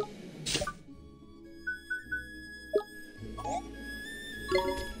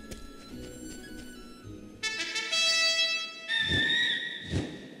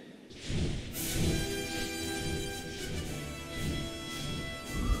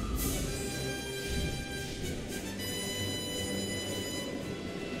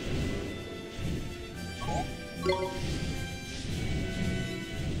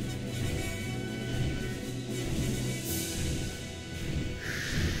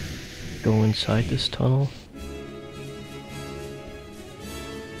 Go inside this tunnel.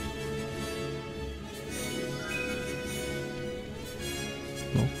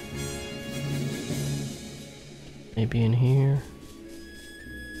 Nope. Maybe in here.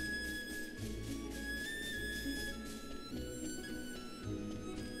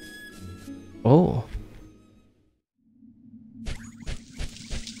 Oh.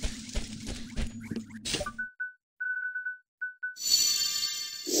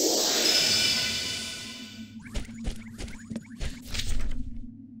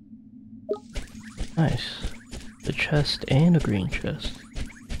 Nice. A chest and a green chest.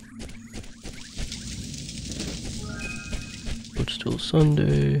 It's still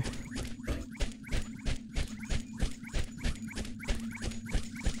Sunday.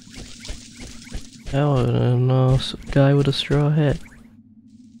 Oh, and guy with a straw hat.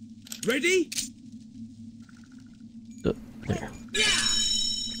 Ready? There.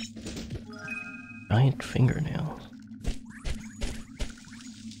 Giant fingernails.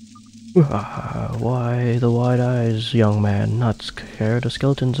 Why the wide eyes, young man? Not scared of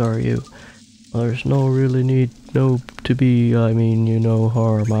skeletons, are you? Well, there's no really need to be, I mean, you know,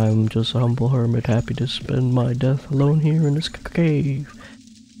 harm. I'm just a humble hermit, happy to spend my death alone here in this cave.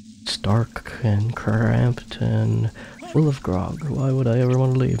 It's dark and cramped and full of grog. Why would I ever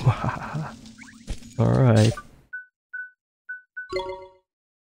want to leave? Alright.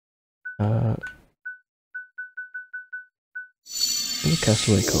 The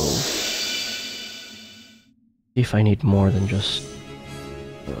Castaway Cove. See if I need more than just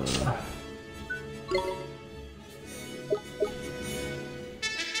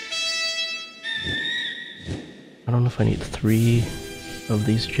I don't know if I need 3 of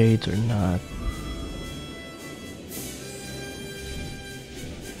these jades or not.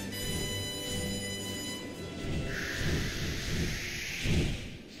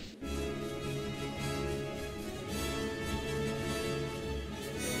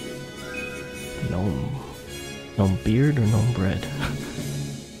 Gnome beard or gnome bread?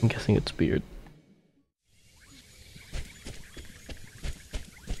 I'm guessing it's beard.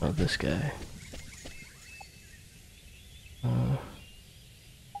 Oh, this guy.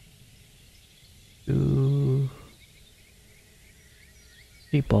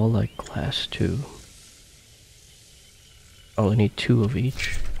 Ball like glass too. Oh, I need 2 of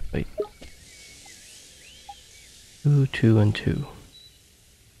each. Wait. 2, 2, and 2.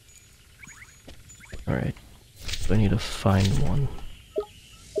 Alright. So I need to find one.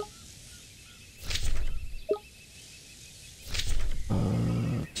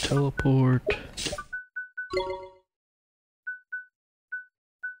 Teleport.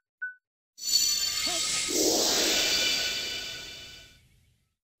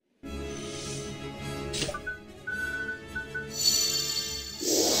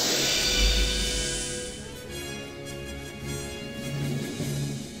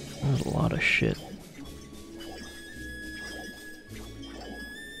 There's a lot of shit.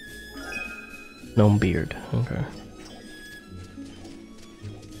 Gnome beard, okay.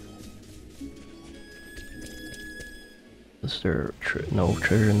 Is there no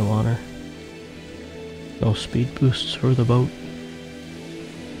treasure in the water? No speed boosts for the boat?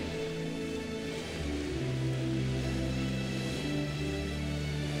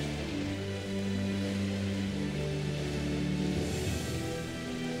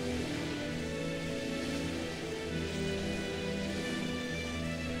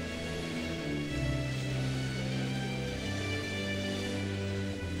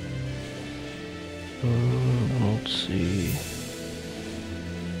 Let's see.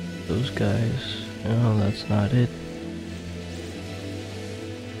 Those guys. No, that's not it.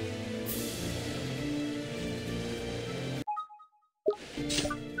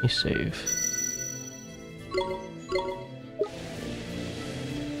 You save.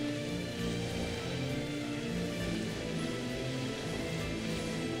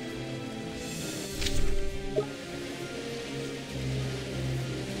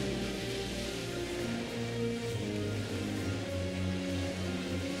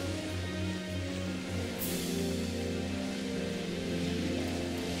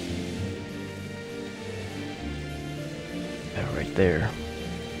 right there.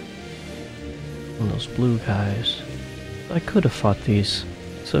 And those blue guys. I could have fought these,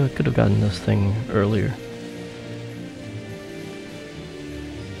 so I could have gotten this thing earlier.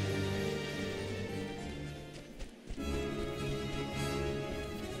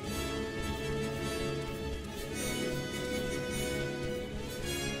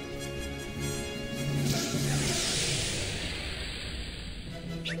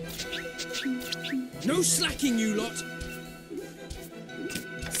 No slacking, you lot!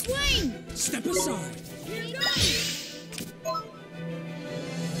 Swing! Step aside! Here you go!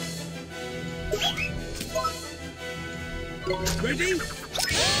 Ready?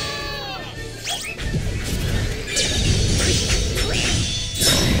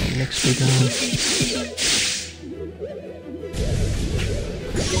 Next we go.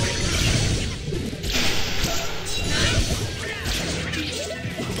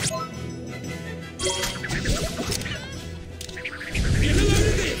 Get a load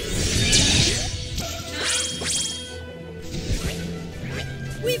of this!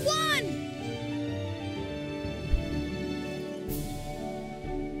 We won!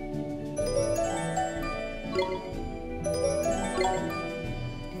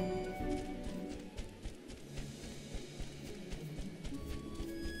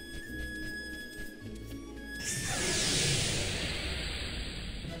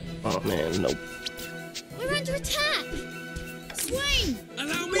 Oh man, nope. We're under attack! Swing!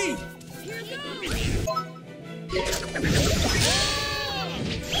 Allow me! Here you go!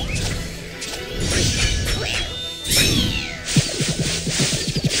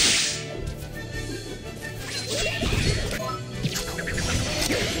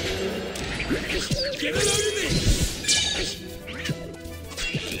 Get a load of this!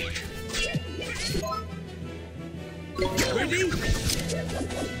 Ready?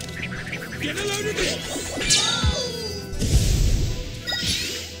 Get a load of this!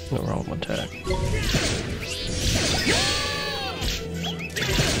 The wrong attack.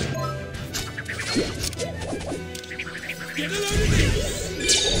 Get a load of this!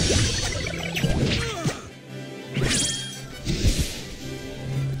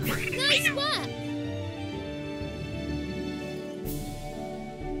 Nice work!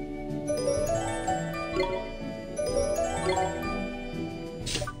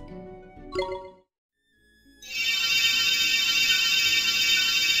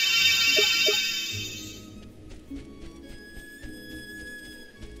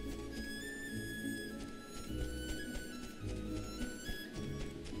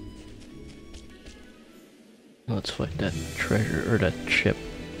 Let's fight that treasure, or that chip.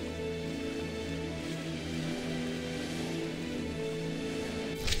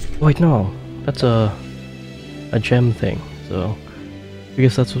 Wait, no. That's a gem thing, so I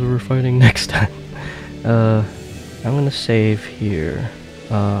guess that's what we're fighting next time. I'm gonna save here.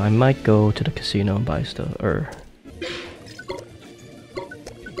 I might go to the casino and buy stuff, or...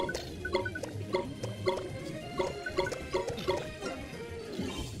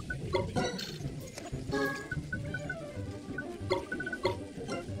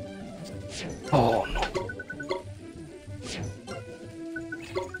 Oh no.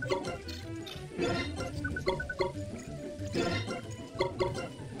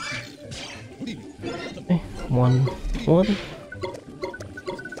 Okay, one.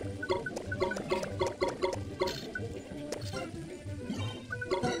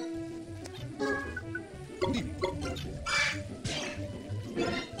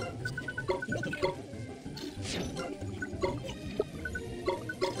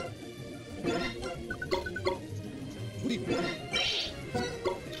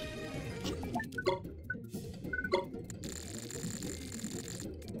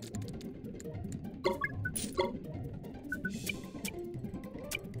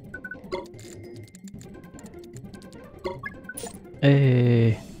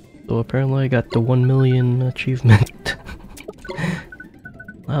 Hey, so apparently I got the 1 million achievement.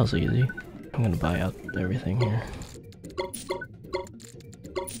 That was easy. I'm gonna buy out everything here.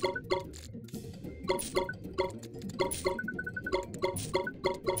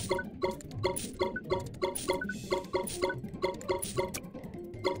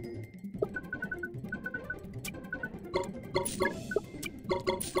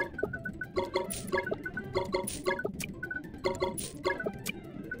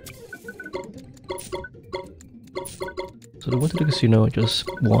 So the went to the casino, just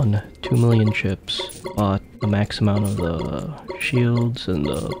won 2 million chips, bought the max amount of the shields and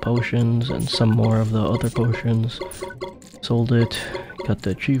the potions and some more of the other potions, sold it, got the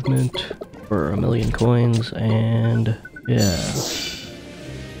achievement for 1 million coins, and yeah.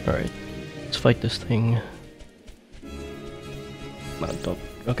 Alright, let's fight this thing. Mount up.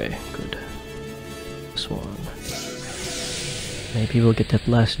 Okay, good. This one. Maybe we'll get that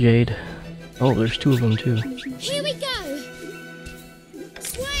last jade. Oh, there's two of them too. Here we go!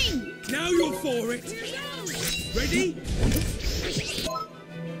 Swing! Now you're for it. Ready?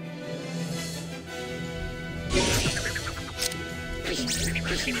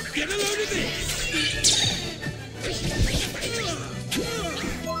 Get a load of this!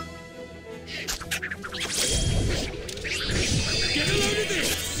 Get a load of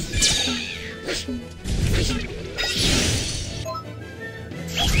this!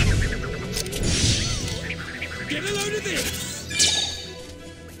 Get a load of this!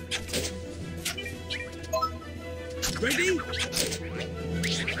 Ready?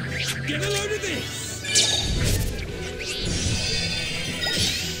 Get a load of this!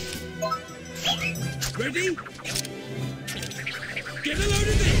 Ready? Get a load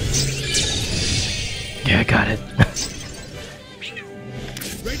of this! Yeah, I got it.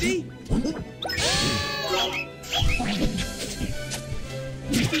 Ready?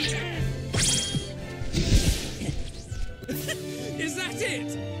 Is that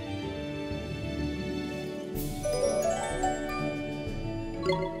it?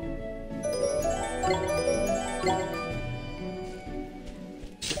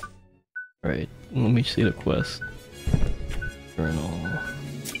 Right, let me see the quest. Journal.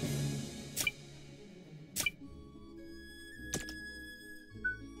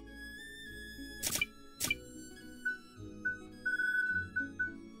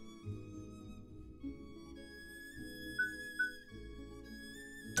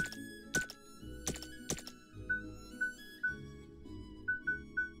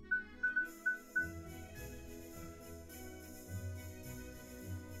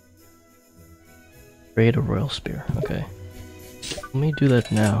 Create a royal spear. Okay. Let me do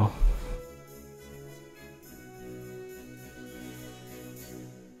that now.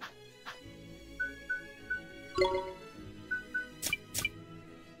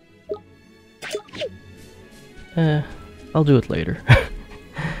 I'll do it later.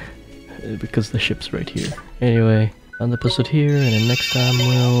 Because the ship's right here. Anyway, end the episode here, and then next time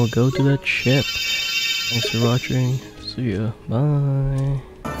we'll go to that ship. Thanks for watching. See ya. Bye.